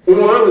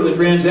 Or with the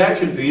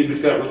transaction fees,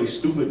 which got really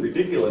stupid,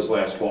 ridiculous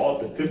last fall,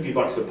 up to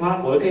 $50 a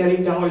pop. Well, if you had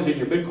 $8 in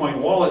your Bitcoin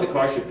wallet, it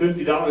cost you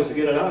 $50 to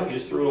get it out, you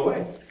just threw it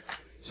away.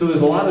 So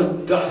there's a lot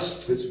of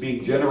dust that's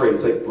being generated.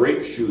 It's like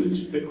brake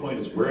shoes. Bitcoin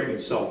is wearing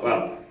itself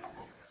out.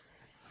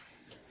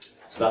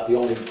 It's not the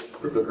only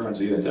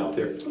cryptocurrency that's out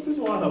there. But there's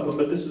a lot of them,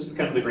 but this is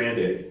kind of the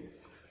granddaddy.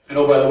 And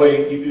oh, by the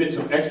way, you did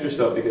some extra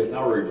stuff because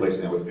now we're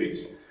replacing that with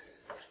fees.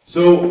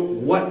 So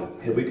what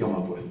have we come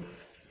up with?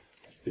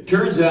 It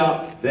turns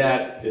out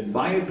that, in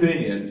my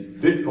opinion,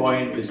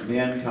 Bitcoin is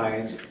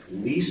mankind's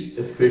least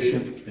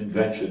efficient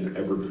invention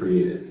ever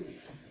created.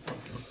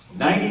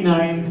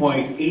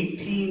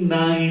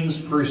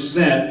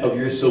 99.189% of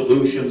your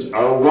solutions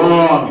are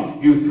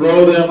wrong. You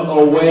throw them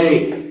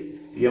away.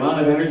 The amount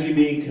of energy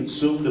being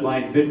consumed to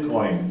mine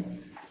Bitcoin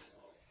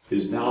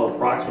is now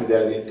approximately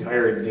that of the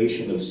entire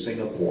nation of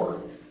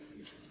Singapore.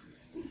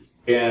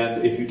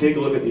 And if you take a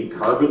look at the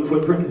carbon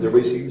footprint,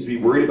 everybody seems to be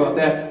worried about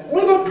that.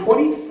 Only about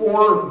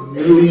 24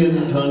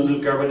 million tons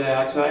of carbon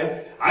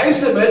dioxide. I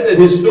submit that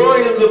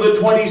historians of the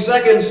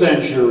 22nd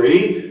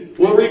century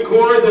will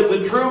record that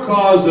the true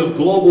cause of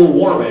global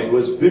warming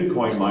was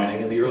Bitcoin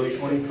mining in the early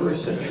 21st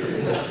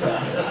century.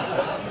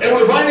 And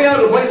we're finding out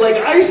in a place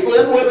like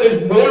Iceland where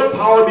there's more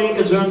power being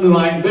consumed to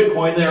mine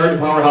Bitcoin than there are to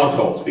power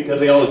households because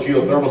they all the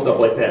geothermal stuff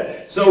like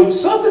that. So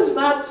something's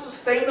not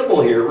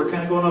sustainable here. We're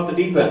kind of going off the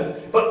deep end.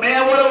 But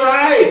man, what a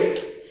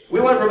ride!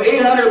 We went from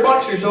 $800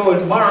 or so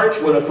in March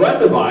when a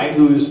friend of mine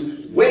who's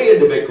way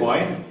into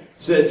Bitcoin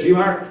said, gee,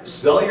 Mark,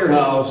 sell your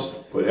house,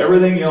 put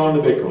everything you own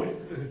to Bitcoin.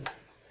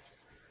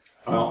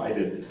 Well, I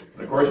didn't.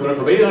 And of course, went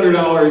from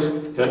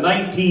 $800 to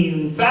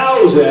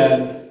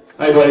 $19,000.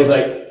 My buddy's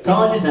like,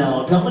 tell me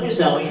to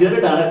sell, you should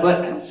have done it,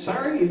 but I'm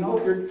sorry, you know,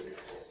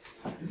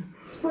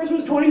 this person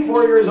was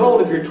 24 years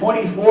old. If you're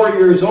 24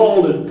 years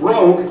old and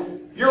broke,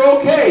 you're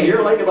okay.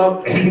 You're like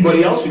about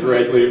anybody else who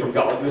graduated from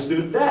college with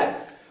student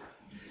debt.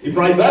 You're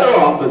probably better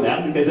off than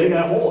them because they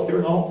got a hole here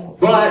and all.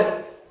 But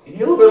when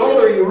you're a little bit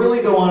older, you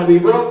really don't want to be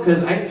broke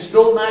because I'm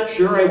still not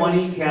sure I want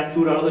to eat cat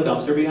food out of the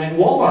dumpster behind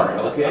Walmart,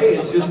 okay?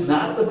 It's just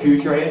not the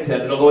future I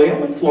intended. Although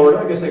I'm in Florida,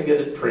 I guess I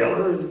get a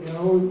trailer and, you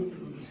know,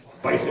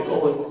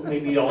 bicycle, and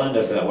maybe I'll end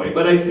up that way.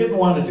 But I didn't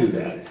want to do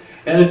that.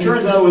 And it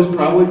turns out it was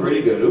probably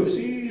pretty good.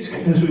 Oopsies,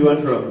 because we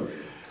went from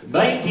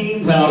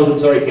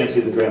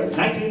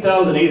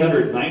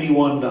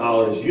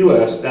 $19,891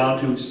 US down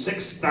to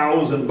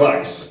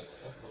 $6,000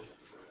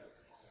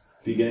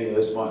 beginning of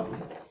this month.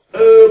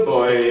 Oh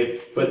boy.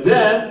 But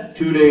then,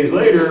 2 days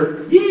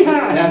later,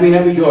 yeehaw, happy,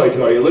 happy, joy,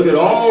 joy. You look at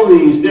all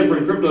these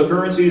different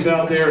cryptocurrencies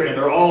out there, and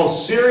they're all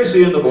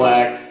seriously in the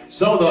black.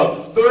 Some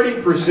of them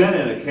 30%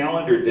 in a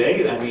calendar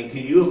day. I mean, can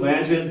you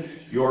imagine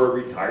your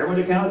retirement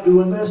account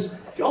doing this?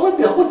 All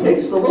it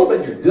takes is a little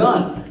bit, you're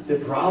done. The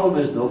problem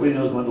is nobody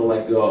knows when to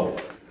let go.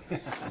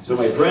 So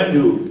my friend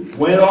who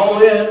went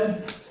all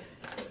in,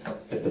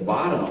 at the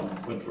bottom,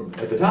 went from,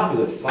 at the top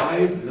was at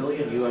 $5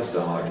 million US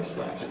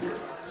last year.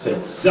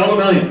 Said, sell $1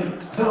 million.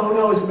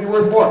 No, it's going to be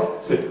worth more.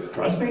 Said,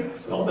 trust me,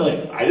 sell $1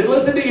 million. I didn't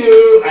listen to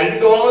you. I didn't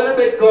go all into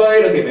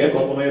Bitcoin. Okay, mea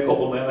culpa,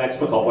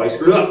 maxima culpa. I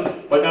screwed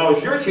up. But now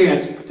it's your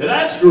chance to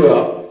not screw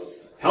up.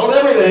 Held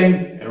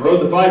everything and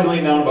rode the $5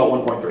 million down about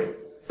 1.3.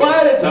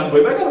 But it's on its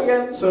way back up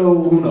again,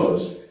 so who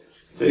knows?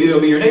 Said either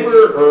it'll be your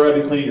neighbor or I'll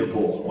be cleaning your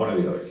pool, one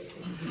or the other.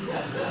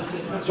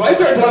 So I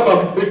started talking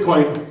about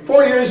Bitcoin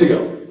 4 years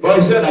ago. But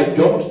I said I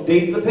don't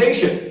date the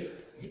patient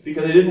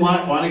because I didn't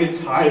want to get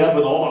tied up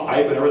in all the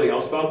hype and everything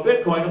else about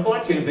Bitcoin and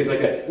blockchain and things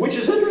like that. Which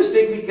is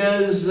interesting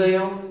because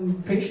the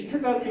patient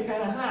turned out to be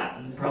kind of hot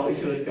and probably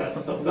should have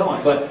gotten something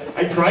going. But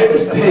I tried to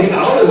stay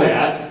out of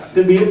that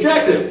to be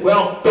objective.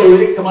 Well,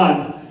 come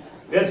on.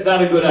 That's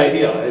not a good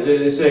idea. As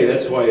they say,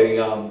 that's why,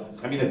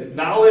 I mean, if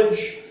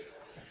knowledge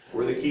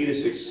were the key to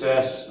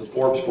success, the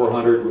Forbes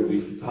 400 would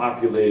be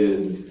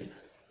populated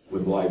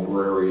with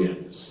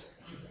librarians.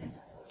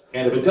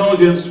 And if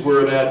intelligence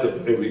were that,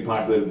 it would be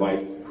populated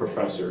by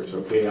professors,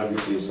 okay?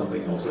 Obviously, it's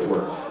something else at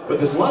work. But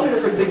there's a lot of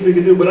different things we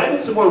can do. But I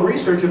did some more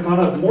research and found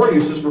out more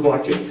uses for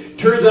blockchain.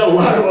 Turns out a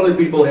lot of other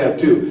people have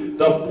too.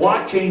 The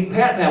blockchain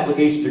patent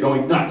applications are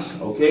going nuts,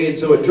 okay? And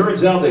so it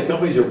turns out that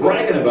companies are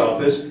bragging about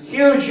this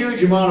huge,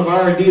 huge amount of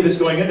R&D that's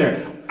going in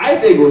there. I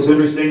think it was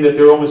interesting that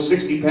there are almost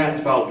 60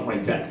 patents filed in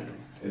 2010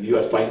 in the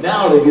U.S. By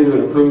now, they've either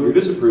been approved or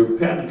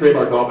disapproved. Patent and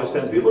Trademark Office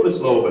tends to be a little bit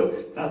slow,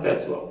 but not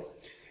that slow.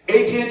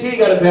 AT&T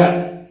got a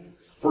patent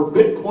for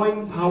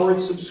Bitcoin-powered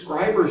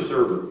subscriber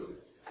server.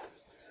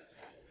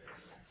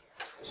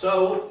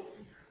 So,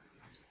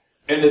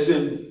 and it's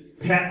in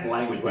patent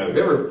language. By the way, have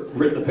you ever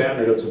written a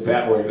patent or done some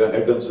patent work?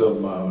 I've done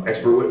some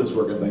expert witness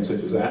work and things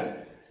such as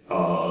that.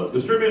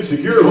 Distributed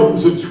secure home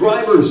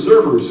subscriber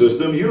server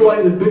system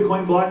utilizing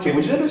Bitcoin blockchain,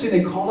 which is interesting.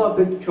 They call out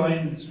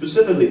Bitcoin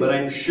specifically, but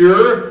I'm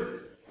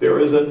sure there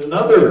is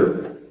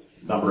another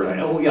number.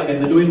 Oh yeah,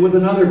 and they're doing it with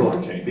another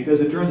blockchain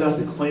because it turns out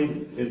the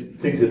claim in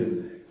things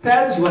in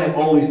patents, you want to have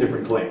all these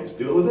different claims.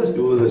 Do it with this,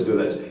 do it with this, do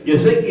this. You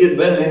think you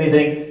invented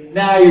anything,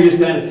 now you're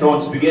just kind of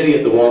throwing spaghetti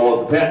at the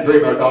wall. The Patent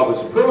and Trademark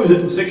Office approves it,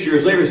 and 6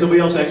 years later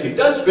somebody else actually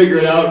does figure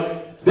it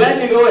out,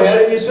 then you go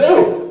ahead and you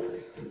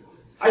sue.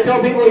 I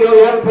tell people,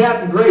 you have a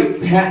patent,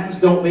 great. Patents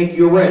don't make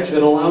you rich.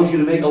 It allows you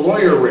to make a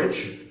lawyer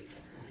rich.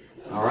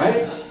 All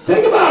right?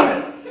 Think about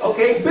it.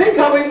 Okay, big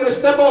companies are going to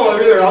step all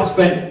over there, I'll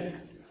spend it.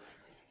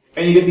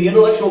 And you get the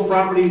intellectual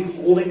property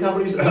holding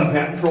companies,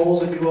 patent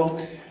trolls, if you will,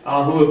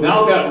 who have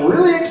now gotten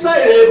really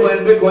excited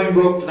when Bitcoin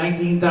broke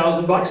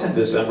 19,000 bucks in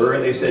December,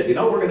 and they said,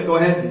 we're going to go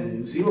ahead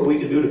and see what we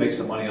can do to make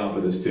some money off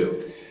of this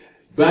too.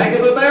 Bank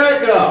of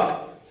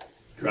America,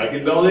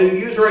 tracking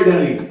validated user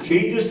identity,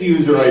 changes to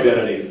user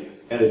identity,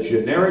 and a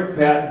generic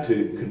patent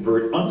to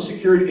convert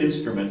unsecured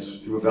instruments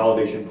through a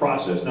validation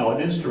process. Now,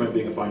 an instrument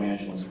being a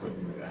financial instrument,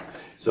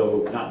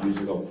 so not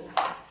musical.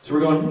 So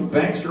we're going,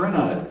 banks are in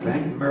on it.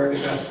 Bank of America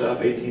got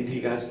stuff,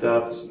 AT&T got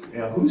stuff.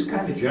 Who's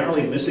kind of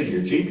generally missing here?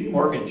 JP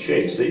Morgan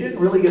Chase. They didn't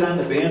really get on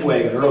the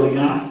bandwagon early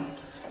on.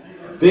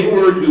 They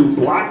were to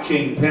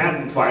blockchain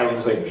patent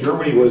filings like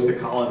Germany was the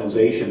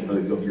colonization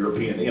of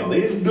European. They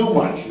didn't do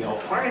much.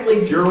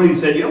 Finally Germany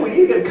said, we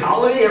need to get a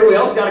colony. Everybody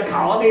else got a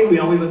colony.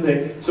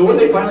 So what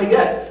did they finally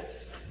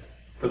get?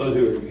 For those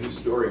who are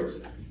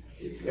historians,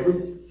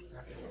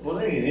 well,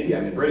 they in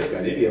India. British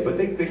got India, but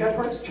they got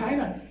parts of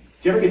China.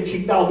 Did you ever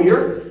get Qingdao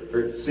beer?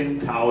 Or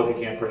Tsingtao if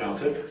you can't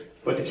pronounce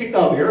it. But the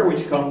Qingdao beer,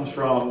 which comes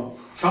from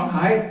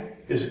Shanghai,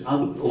 is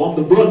along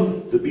the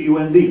Bund, the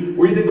B-U-N-D.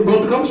 Where do you think the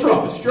Bund comes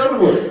from? It's a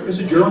German word. Because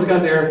the Germans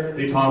got there,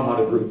 they taught them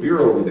how to brew beer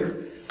over there.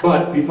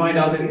 But we find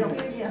out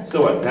that,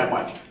 so what, that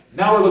much.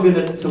 Now we're looking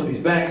at some of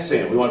these banks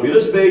saying, we want to be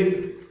this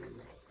big.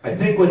 I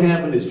think what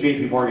happened is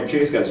JP Morgan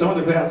Chase got some of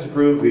their patents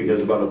approved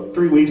because about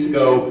 3 weeks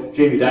ago,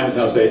 Jamie Dimon's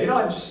now saying,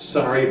 I'm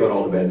sorry about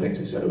all the bad things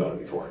I said about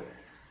it before.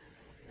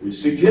 We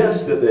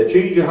suggest that the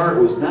change of heart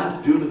was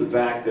not due to the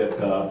fact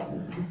that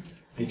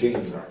he changed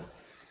his heart.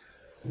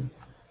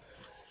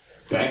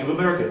 Bank of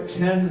America,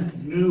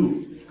 10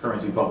 new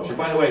currency publishers.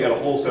 By the way, I got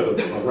a whole set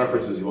of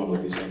references you want to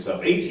look these things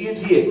up. AT&T,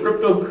 a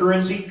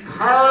cryptocurrency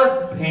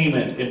card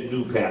payment in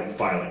new patent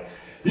filing.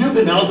 You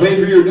can now pay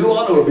for your new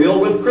automobile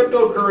with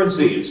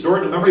cryptocurrency. It's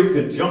stored in memory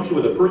in conjunction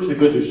with a purchase of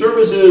goods or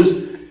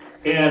services,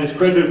 and it's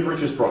credited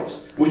purchase price,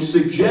 which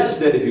suggests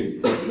that if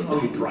you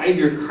drive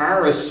your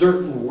car a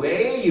certain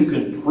way, you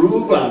can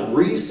prove on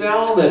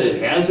resale that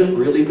it hasn't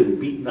really been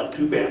beaten up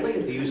too badly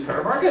in the used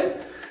car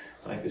market.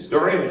 Like the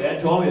story my dad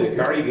told me, the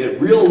car, you get a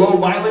real low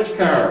mileage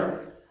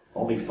car,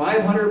 only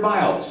 500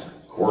 miles,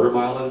 quarter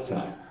mile at a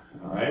time.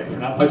 All right,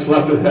 not much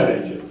left of that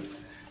engine.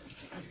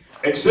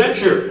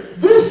 Accenture,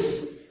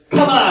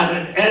 come on,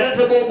 an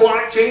editable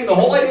blockchain. The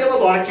whole idea of a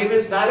blockchain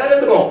is not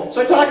editable.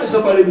 So I talked to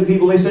somebody,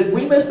 people, they said,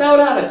 we missed out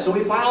on it. So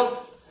we filed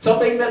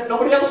something that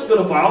nobody else was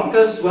going to file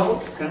because,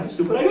 well, it's kind of a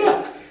stupid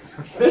idea.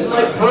 This is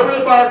like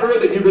permanent marker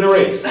that you can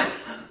erase.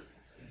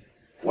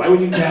 Why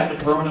would you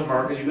patent a permanent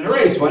marker you can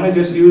erase? Why not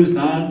just use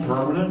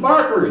non-permanent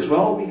markers?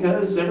 Well,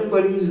 because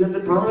everybody's into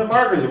permanent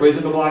markers. Everybody's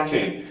into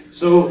blockchain.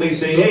 So they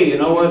say, hey, you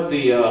know what?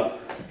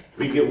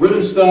 We get rid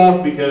of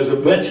stuff because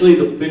eventually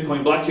the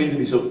Bitcoin blockchain is going to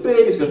be so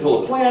big, it's going to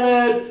fill a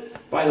planet.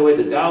 By the way,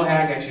 the Dow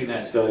hack, actually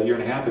that's a year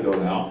and a half ago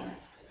now.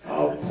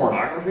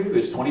 Pornography,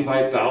 there's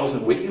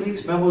 25,000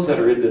 WikiLeaks memos that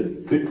are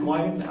into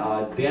Bitcoin.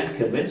 Dan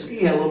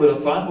Kaminsky had a little bit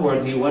of fun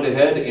when he went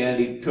ahead and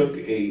he took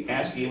a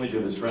ASCII image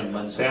of his friend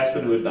Len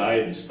Sassman who had died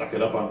and stuck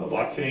it up on the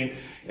blockchain,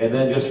 and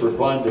then just for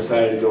fun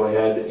decided to go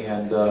ahead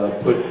and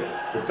put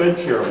the Fed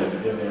chairman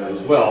in there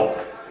as well,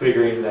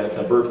 figuring that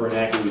Burt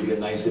Bernanke would be a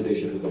nice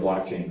addition to the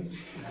blockchain.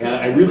 And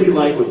I really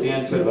like what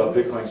Dan said about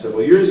Bitcoin. He said,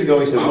 well, years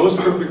ago, he said, most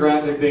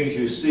cryptographic things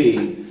you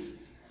see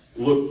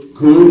look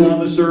good on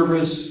the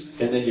surface,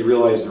 and then you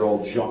realize they're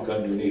all junk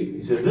underneath.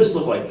 He said, this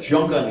looked like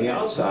junk on the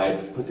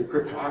outside, but the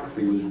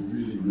cryptography was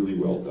really, really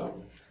well done.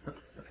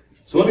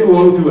 So let me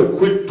go through a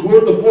quick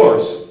tour de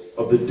force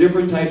of the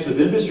different types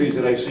of industries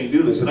that I've seen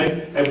do this. And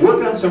I've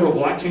worked on several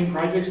blockchain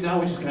projects now,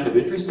 which is kind of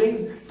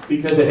interesting,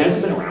 because it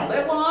hasn't been around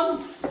that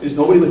long. There's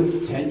nobody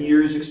with 10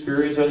 years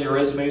experience on your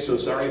resume, so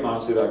sorry,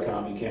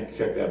 Monster.com, you can't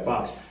check that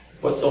box.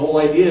 But the whole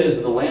idea is,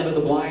 in the land of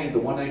the blind, the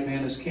one-eyed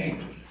man is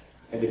king.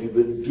 And if you've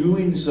been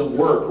doing some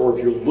work, or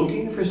if you're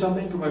looking for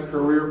something from a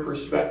career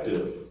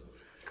perspective,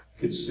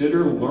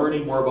 consider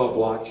learning more about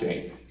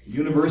blockchain.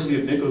 University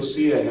of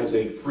Nicosia has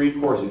a free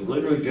course. It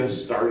literally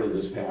just started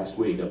this past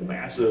week, a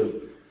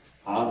massive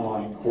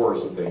online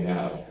course that they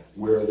have,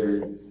 where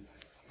they're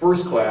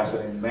first class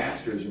and a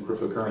master's in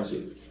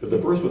cryptocurrency. But the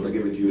first one, they'll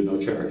give it to you at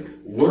no charge.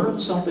 Learn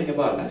something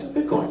about it, not just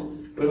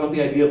Bitcoin, but about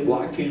the idea of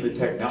blockchain, the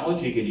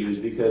technology you can use,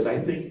 because I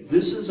think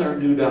this is our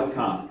new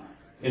 .com.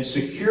 And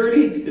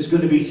security is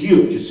going to be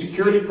huge. As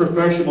security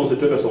professionals, it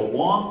took us a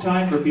long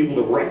time for people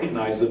to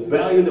recognize the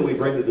value that we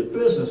bring to the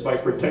business by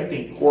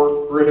protecting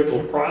core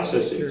critical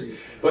processes.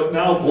 But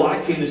now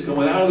blockchain is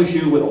coming out of the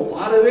chute with a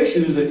lot of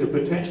issues that could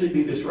potentially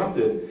be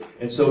disrupted.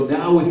 And so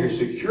now with your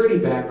security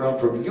background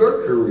from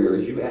your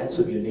careers, you add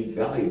some unique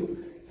value.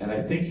 And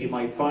I think you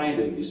might find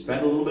that if you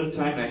spend a little bit of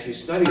time and actually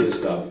study this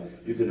stuff,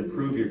 you can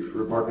improve your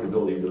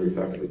marketability very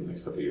effectively in the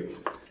next couple of years.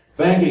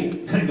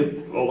 Banking,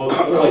 although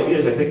the whole idea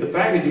is I think the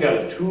fact that you got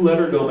a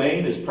 2-letter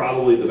domain is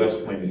probably the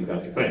best claim that you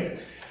got to think.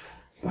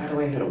 By the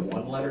way, I had a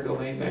 1-letter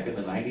domain back in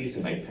the 90s,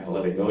 and I kind of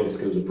let it go just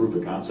because it was a proof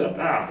of concept.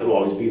 It'll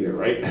always be there,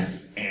 right?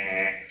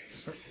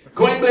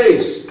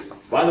 Coinbase,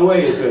 by the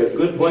way, is a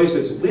good place.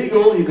 It's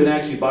legal. You can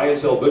actually buy and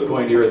sell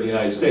Bitcoin here in the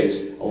United States.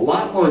 A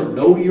lot more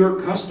know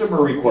your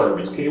customer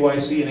requirements,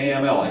 KYC and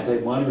AML,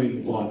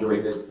 anti-money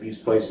laundering that these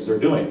places are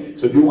doing.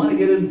 So if you want to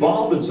get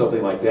involved in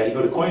something like that, you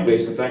go to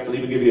Coinbase. In fact, they'll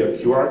even give you a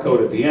QR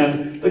code at the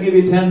end. They'll give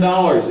you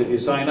 $10 if you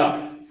sign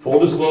up. Full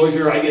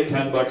disclosure, I get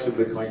 $10 in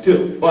Bitcoin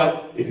too.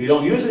 But if you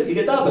don't use it, you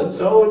get nothing.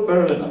 So it's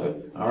better than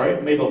nothing. All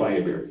right? Maybe I'll buy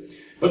you a beer.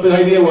 But the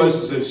idea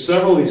was there's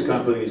several of these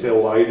companies that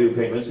will allow you to do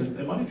payments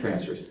and money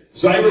transfers.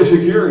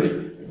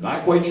 Cybersecurity.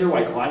 Not quite sure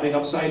why climbing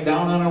upside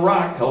down on a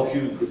rock helps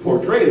you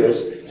portray this.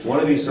 It's one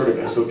of these sort of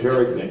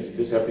esoteric things. You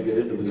just have to get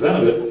into the zen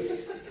of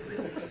it.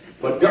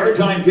 But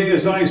Guardtime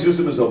KSI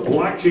system is a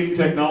blockchain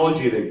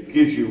technology that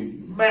gives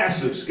you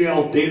massive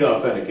scale data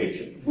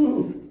authentication.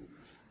 Woo.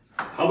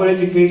 How about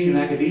education and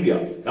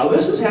academia? Now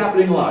this is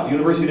happening a lot. The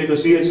University of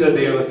Nicosia said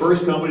they are the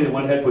first company that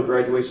went ahead and put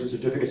graduation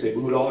certificates. They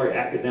moved all their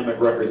academic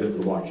records into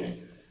the blockchain.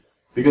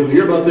 Because we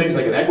hear about things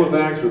like an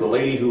Equifax, where the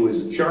lady who was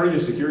in charge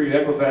of security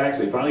at Equifax,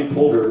 they finally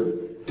pulled her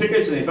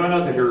tickets and they found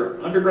out that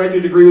her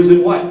undergraduate degree was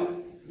in what?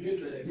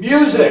 Music.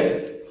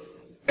 Music!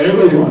 And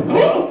everybody's going,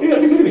 oh, you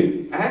gotta be kidding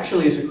me.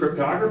 Actually, as a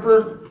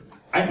cryptographer,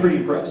 I'm pretty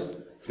impressed.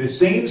 The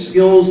same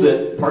skills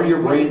that part of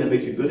your brain that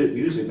make you good at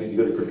music make you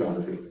good at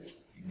cryptography.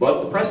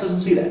 But the press doesn't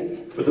see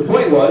that. But the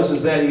point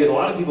is that you get a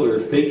lot of people that are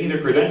faking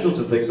their credentials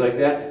and things like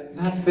that.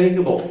 Not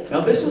fakeable.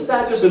 Now, this is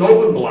not just an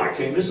open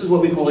blockchain. This is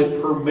what we call a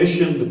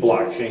permissioned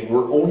blockchain,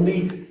 where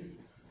only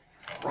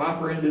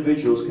proper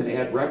individuals can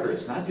add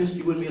records. Not just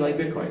you and me like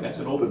Bitcoin. That's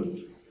an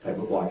open type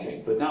of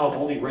blockchain. But now, if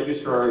only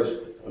registrars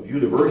of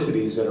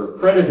universities that are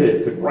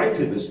accredited could write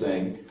to this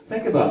thing,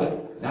 think about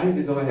it. Now you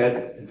can go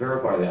ahead and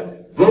verify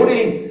that.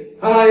 Voting!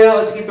 Yeah,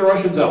 let's keep the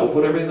Russians out. We'll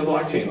put everything in the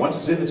blockchain. Once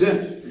it's in, it's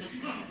in.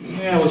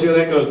 Yeah, we'll see how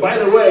that goes. By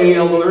the way,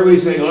 although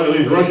everybody's saying, oh,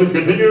 these Russians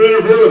continue to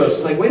interfere with us.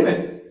 It's like, wait a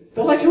minute.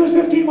 The election was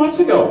 15 months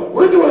ago.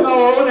 We're doing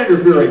our own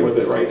interfering with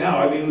it right now.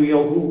 I mean,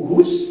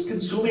 who's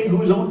consuming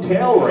whose own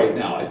tail right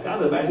now? I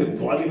can't imagine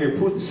Vladimir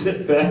Putin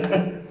sitting back.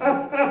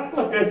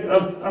 Look at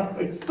them.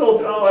 I'm still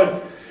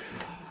going.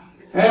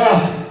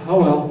 Yeah, oh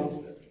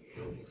well.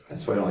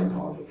 That's why I don't like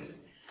politics.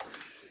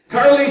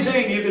 Car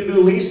leasing. You can do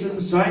lease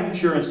and sign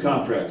insurance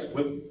contracts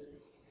with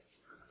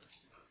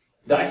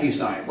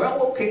DocuSign.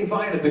 Well, okay,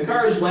 fine. If the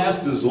cars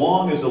last as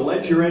long as the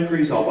ledger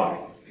entries, I'll buy.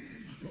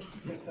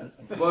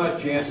 But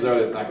chances are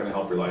that's not going to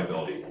help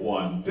reliability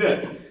one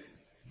bit.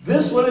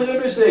 This one is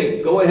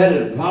interesting. Go ahead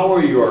and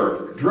power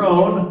your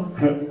drone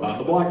on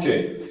the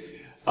blockchain.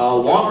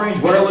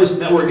 Long-range wireless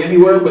network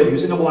anywhere, but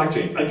using a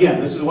blockchain.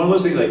 Again, this is one of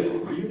those things like,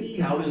 really?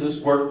 How does this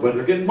work? But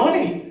they're getting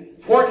money.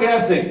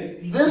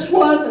 Forecasting. This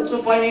one, it's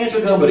a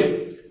financial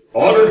company.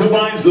 Augur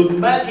combines the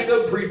magic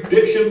of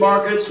prediction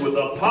markets with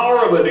the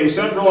power of a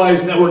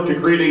decentralized network to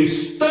create a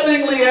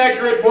stunningly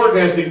accurate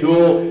forecasting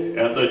tool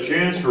and the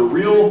chance for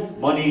real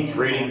money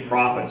trading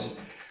profits.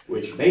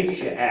 Which makes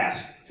you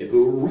ask, if it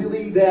were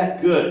really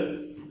that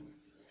good,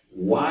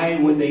 why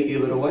would they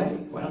give it away?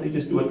 Why don't they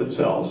just do it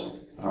themselves?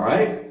 All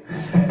right?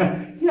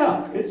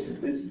 Yeah, we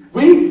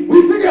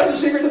figured out the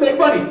secret to make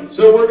money,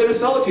 so we're going to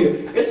sell it to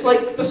you. It's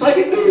like the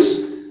psychic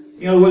news.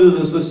 You know, whether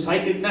there's the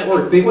psychic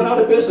network, they went out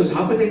of business.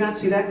 How could they not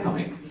see that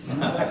coming?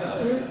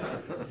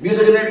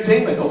 Music and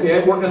entertainment. Okay,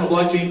 I've worked on a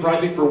blockchain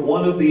project for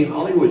one of the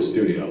Hollywood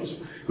studios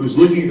who's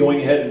looking at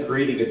going ahead and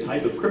creating a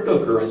type of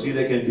cryptocurrency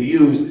that can be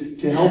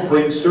used to help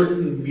bring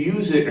certain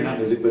music, or not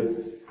music, but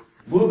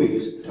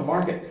movies to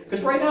market.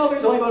 Because right now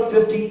there's only about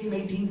 15,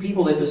 18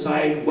 people that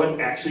decide what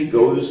actually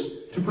goes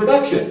to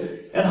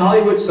production. And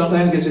Hollywood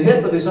sometimes gets a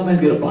hit, but they sometimes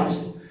get a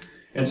bust.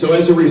 And so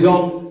as a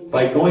result,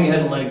 by going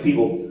ahead and letting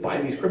people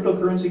buy these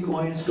cryptocurrency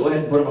coins, go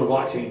ahead and put them on a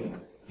blockchain,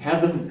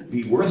 have them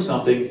be worth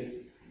something,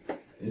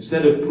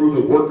 instead of proof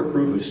of work or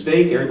proof of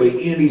stake,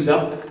 everybody antes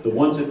up the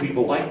ones that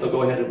people like, they'll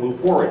go ahead and move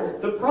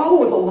forward. The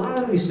problem with a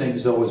lot of these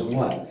things, though, is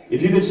what?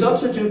 If you could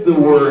substitute the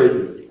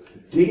word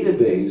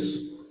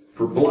database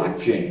for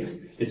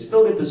blockchain and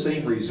still get the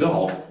same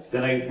result,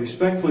 then I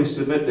respectfully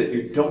submit that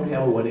you don't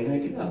have a winning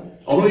idea.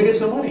 Although you get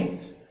some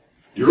money.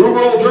 Your Uber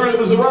alternative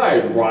has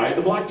arrived. Ride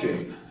the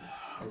blockchain.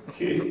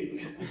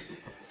 Okay.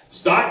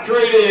 Stock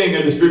trading,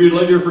 a distributed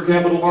ledger for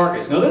capital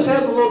markets. Now this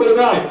has a little bit of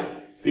value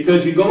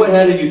because you go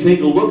ahead and you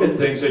take a look at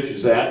things such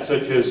as that,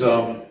 such as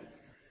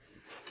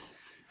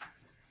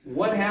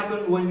what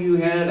happened when you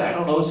had, I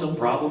don't know, some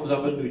problems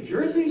up in New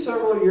Jersey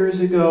several years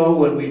ago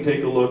when we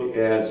take a look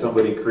at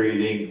somebody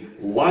creating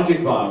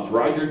logic bombs,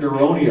 Roger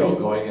Duronio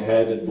going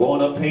ahead and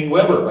blowing up Payne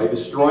Weber by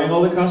destroying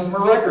all the customer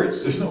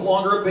records. There's no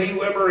longer a Payne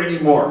Weber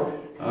anymore.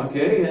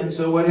 Okay, and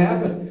so what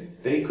happened?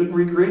 They couldn't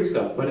recreate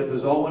stuff, but if it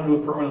was all went into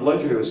a permanent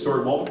ledger that was stored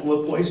in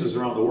multiple places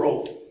around the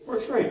world,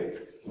 works great.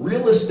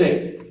 Real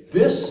estate.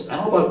 This, I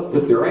don't know about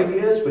what their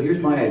idea is, but here's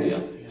my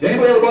idea.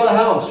 Anybody ever bought a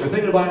house or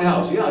thinking of buying a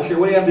house? Yeah, sure.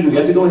 What do you have to do? You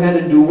have to go ahead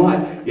and do what?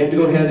 You have to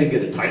go ahead and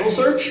get a title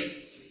search,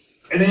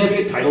 and then you have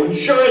to get title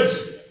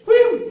insurance.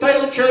 Wait,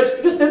 title insurance.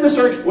 You just did the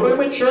search. What are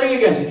you insuring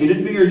against? If you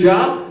didn't do your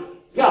job?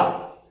 Yeah.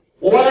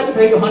 Well, why do I have to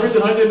pay you hundreds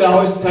and hundreds of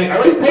dollars to title? I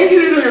already paid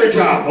you to do your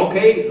job.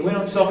 Okay. We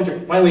don't self-insure.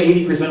 By the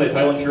way, 80% of the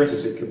title insurance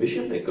is a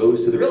commission that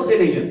goes to the real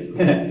estate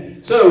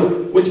agent.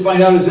 So what you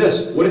find out is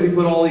this. What if you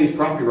put all these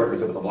property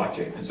records up on the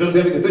blockchain? Instead of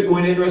having a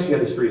Bitcoin address, you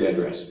have a street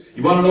address.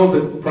 You want to know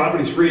if the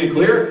property is free and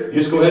clear? You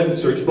just go ahead and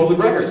search the public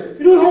records.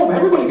 You do it at home.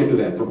 Everybody can do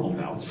that from home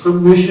now. It's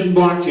permission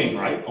blockchain,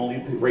 right? Only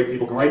great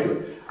people can write to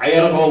it. I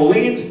add up all the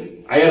liens.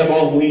 I add up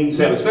all the lien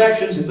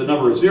satisfactions. If the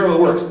number is 0, it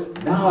works.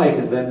 Now I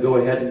can then go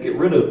ahead and get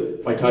rid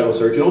of my title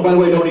search. And oh, by the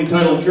way, don't need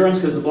title insurance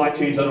because the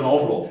blockchain's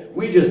unalterable.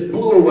 We just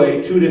blew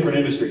away 2 different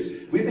industries.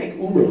 We make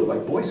Uber look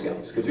like Boy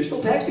Scouts because there's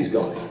still taxis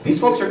going. These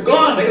folks are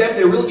gone. They're going to have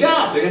to do a real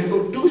job. They're going to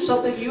have to go do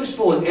something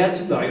useful and add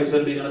some value instead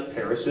of being a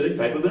parasitic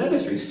type of an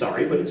industry.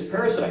 Sorry, but it's a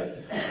parasite.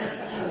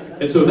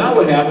 And so now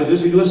what happens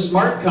is you do a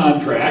smart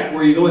contract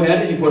where you go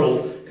ahead and you put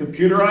a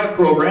computer on a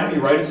program,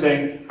 you write it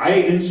saying, I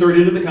insert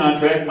into the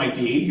contract my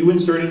deed, you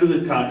insert into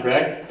the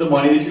contract the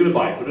money that you're going to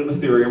buy, put it in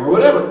Ethereum or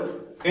whatever.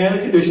 And the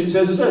condition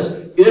says is this,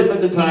 if at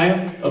the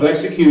time of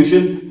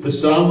execution the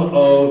sum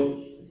of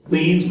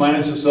liens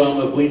minus the sum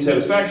of lien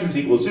satisfactions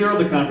equals 0,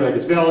 the contract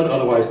is valid,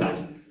 otherwise not.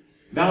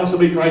 Now if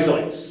somebody tries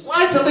to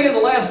slide something in the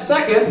last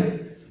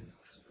second,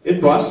 it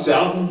busts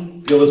out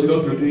and the deal doesn't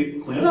go through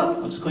to clean it up.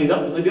 Once it's cleaned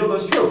up, then the deal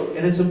goes through.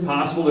 And it's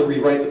impossible to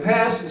rewrite the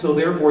past, so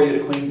therefore you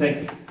get a clean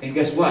thing. And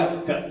guess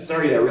what?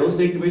 Sorry, that real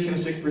estate commission of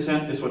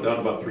 6% just went down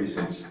about 3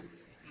 cents.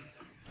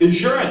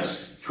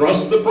 Insurance.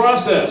 Trust the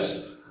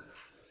process.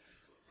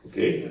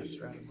 Okay?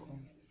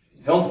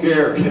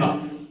 Healthcare.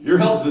 Yeah. Your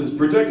health is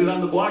protected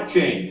on the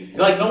blockchain.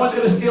 Like, no one's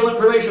going to steal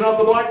information off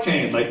the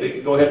blockchain. Like, they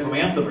can go ahead from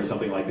Anthem or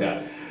something like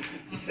that.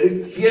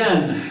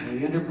 Again,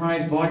 the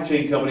enterprise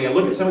blockchain company, I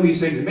look at some of these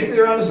things, and maybe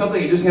they're onto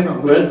something, you just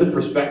haven't read the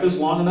prospectus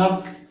long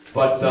enough.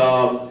 But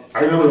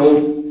I remember an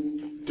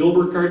old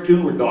Dilbert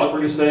cartoon where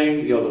Dogberg is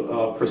saying,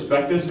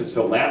 prospectus, it's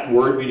a Latin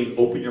word meaning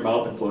open your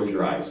mouth and close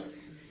your eyes.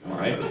 All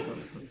right?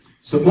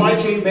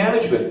 Supply chain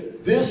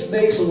management. This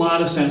makes a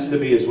lot of sense to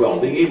me as well.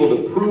 Being able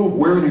to prove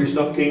where your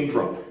stuff came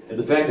from. And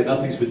the fact that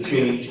nothing's been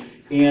changed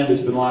and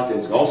it's been locked in.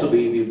 It's also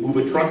being you move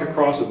a truck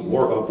across a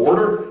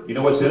border, you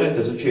know what's in it, it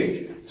doesn't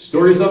change.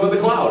 Store your stuff in the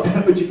cloud,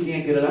 but you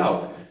can't get it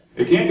out.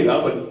 You can't get it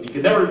out, but you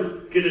can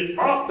never get it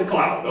off the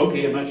cloud.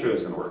 Okay, I'm not sure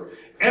that's going to work.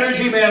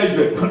 Energy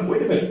management.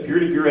 Wait a minute,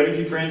 peer-to-peer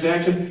energy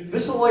transaction.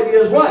 This whole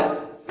idea is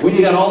what? When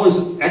you got all this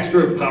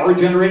extra power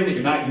generated that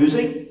you're not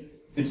using,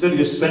 instead of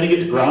just sending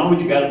it to ground,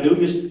 what you got to do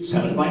is just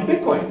send it buying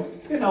Bitcoin.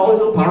 You know, there's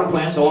little power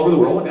plants all over the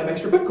world that have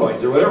extra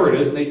Bitcoins or whatever it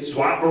is, and they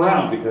swap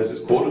around because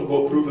it's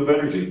quote-unquote proof of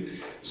energy.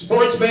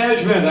 Sports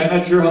management. I'm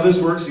not sure how this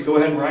works. You go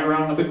ahead and ride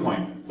around on a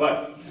Bitcoin,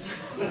 but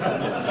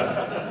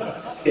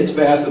it's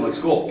fast and looks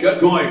cool. Get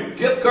going.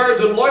 Gift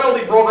cards and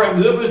loyalty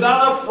programs. If there's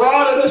not enough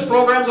fraud in this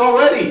programs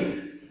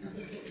already.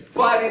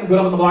 But you can put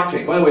them on the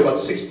blockchain. By the way, about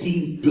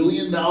 $16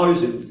 billion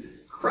in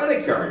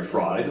credit card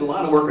fraud. I did a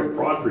lot of work on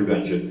fraud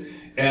prevention.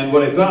 And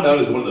what I found out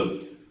is one of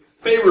the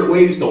favorite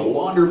ways to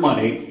launder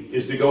money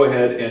is to go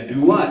ahead and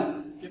do what?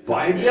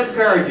 Buy a gift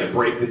card, you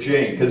break the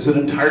chain, because it's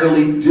an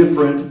entirely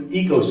different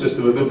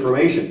ecosystem of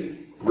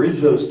information. Bridge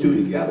those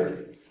two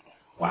together.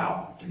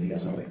 Wow, you got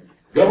something.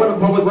 Government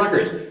and public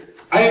records.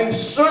 I am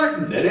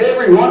certain that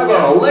every one of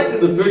our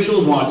elected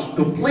officials wants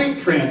complete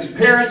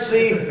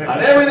transparency on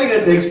everything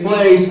that takes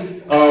place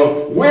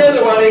of where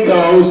the money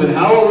goes and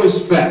how it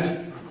was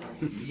spent.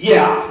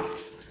 Yeah.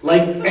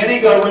 Like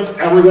any government's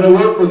ever going to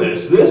work for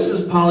this. This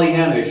is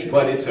Pollyannish,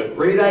 but it's a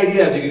great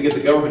idea if you can get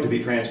the government to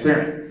be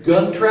transparent.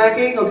 Gun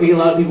tracking, okay, a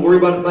lot of people worry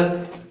about it, but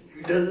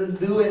it doesn't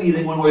do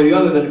anything one way or the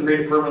other than to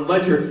create a permanent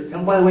ledger.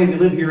 And by the way, if you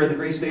live here in the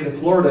great state of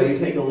Florida, you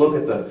take a look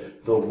at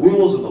the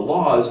rules and the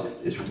laws.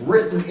 It's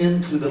written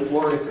into the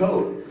Florida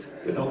Code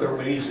that no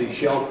government agency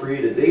shall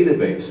create a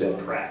database that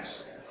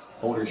tracks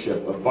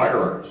ownership of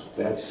firearms.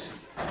 That's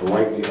the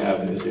right we have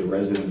as a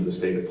resident of the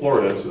state of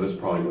Florida, so this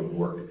probably wouldn't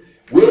work.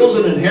 Wills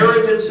and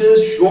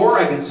inheritances, sure,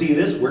 I can see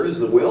this. Where is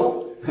the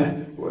will?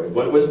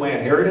 What was my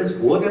inheritance?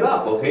 Look it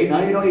up, okay?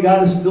 Now you know you got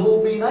to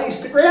still be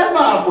nice to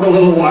grandma for a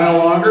little while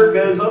longer,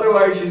 because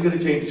otherwise she's going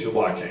to change the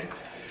blockchain.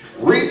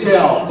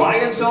 Retail, buy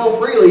and sell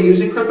freely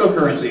using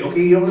cryptocurrency.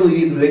 Okay, you don't really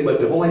need the thing,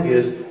 but the whole idea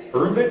is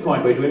earn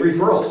Bitcoin by doing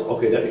referrals.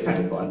 Okay, that'd be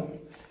kind of fun.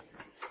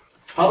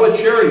 How about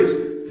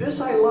charities?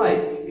 This I like.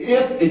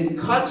 If it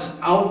cuts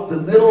out the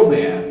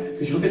middleman,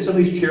 because you look at some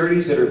of these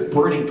charities that are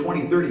burning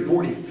 20, 30,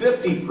 40,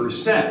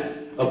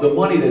 50% of the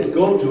money that's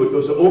go to it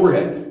goes to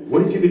overhead.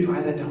 What if you could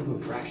drive that down to a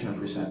fraction of a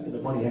percent, and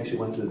the money actually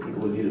went to the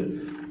people who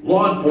needed it?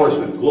 Law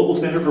enforcement, global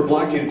standard for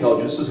blockchain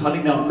intelligence, is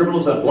hunting down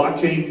criminals on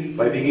blockchain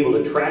by being able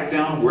to track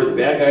down where the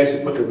bad guys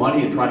have put their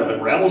money and trying to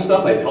unravel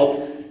stuff. I've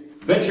helped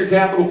venture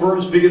capital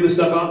firms figure this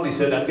stuff out, and they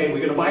said, okay, we're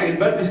going to buy and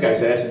invent these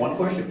guys. I asked them one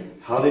question: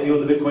 how do they deal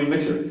with the Bitcoin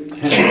mixer?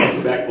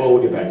 And back, well,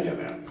 we'll get back to you on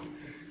that.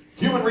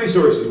 Human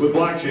resources with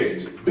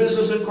blockchains,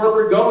 business and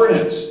corporate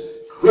governance,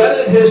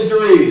 credit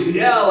histories.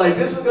 Yeah, like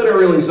this is going to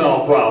really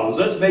solve problems.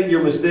 Let's make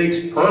your mistakes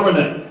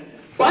permanent.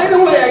 By the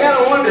way, I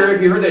got to wonder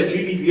if you heard that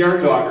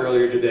GDPR talk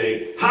earlier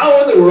today,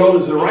 how in the world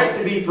is the right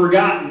to be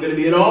forgotten going to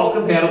be at all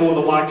compatible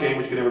with a blockchain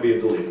which can never be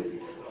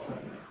deleted?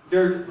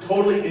 They're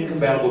totally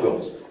incompatible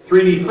goals.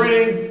 3D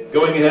printing,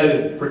 going ahead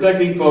and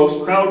protecting folks,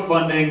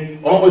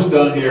 crowdfunding, almost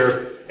done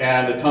here,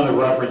 and a ton of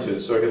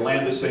references, so I can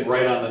land this thing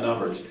right on the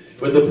numbers.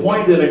 But the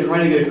point that I'm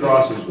trying to get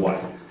across is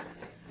what?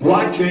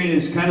 Blockchain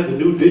is kind of the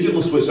new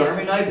digital Swiss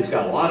Army knife. It's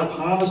got a lot of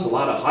promise, a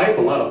lot of hype,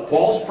 a lot of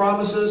false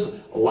promises.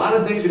 A lot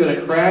of things are going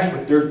to crash,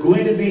 but there are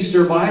going to be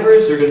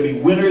survivors, there are going to be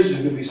winners,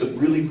 there's going to be some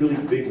really, really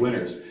big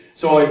winners.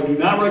 So I do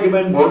not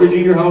recommend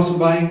mortgaging your house and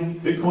buying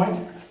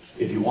Bitcoin.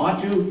 If you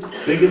want to,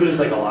 think of it as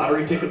like a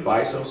lottery ticket,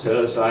 buy some, set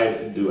it aside,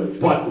 and do it.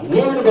 But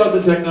learn about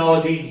the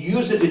technology,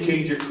 use it to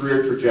change your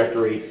career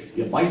trajectory.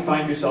 You might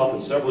find yourself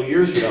in several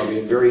years from now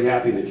being very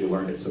happy that you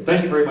learned it. So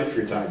thank you very much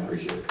for your time.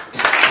 Appreciate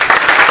it.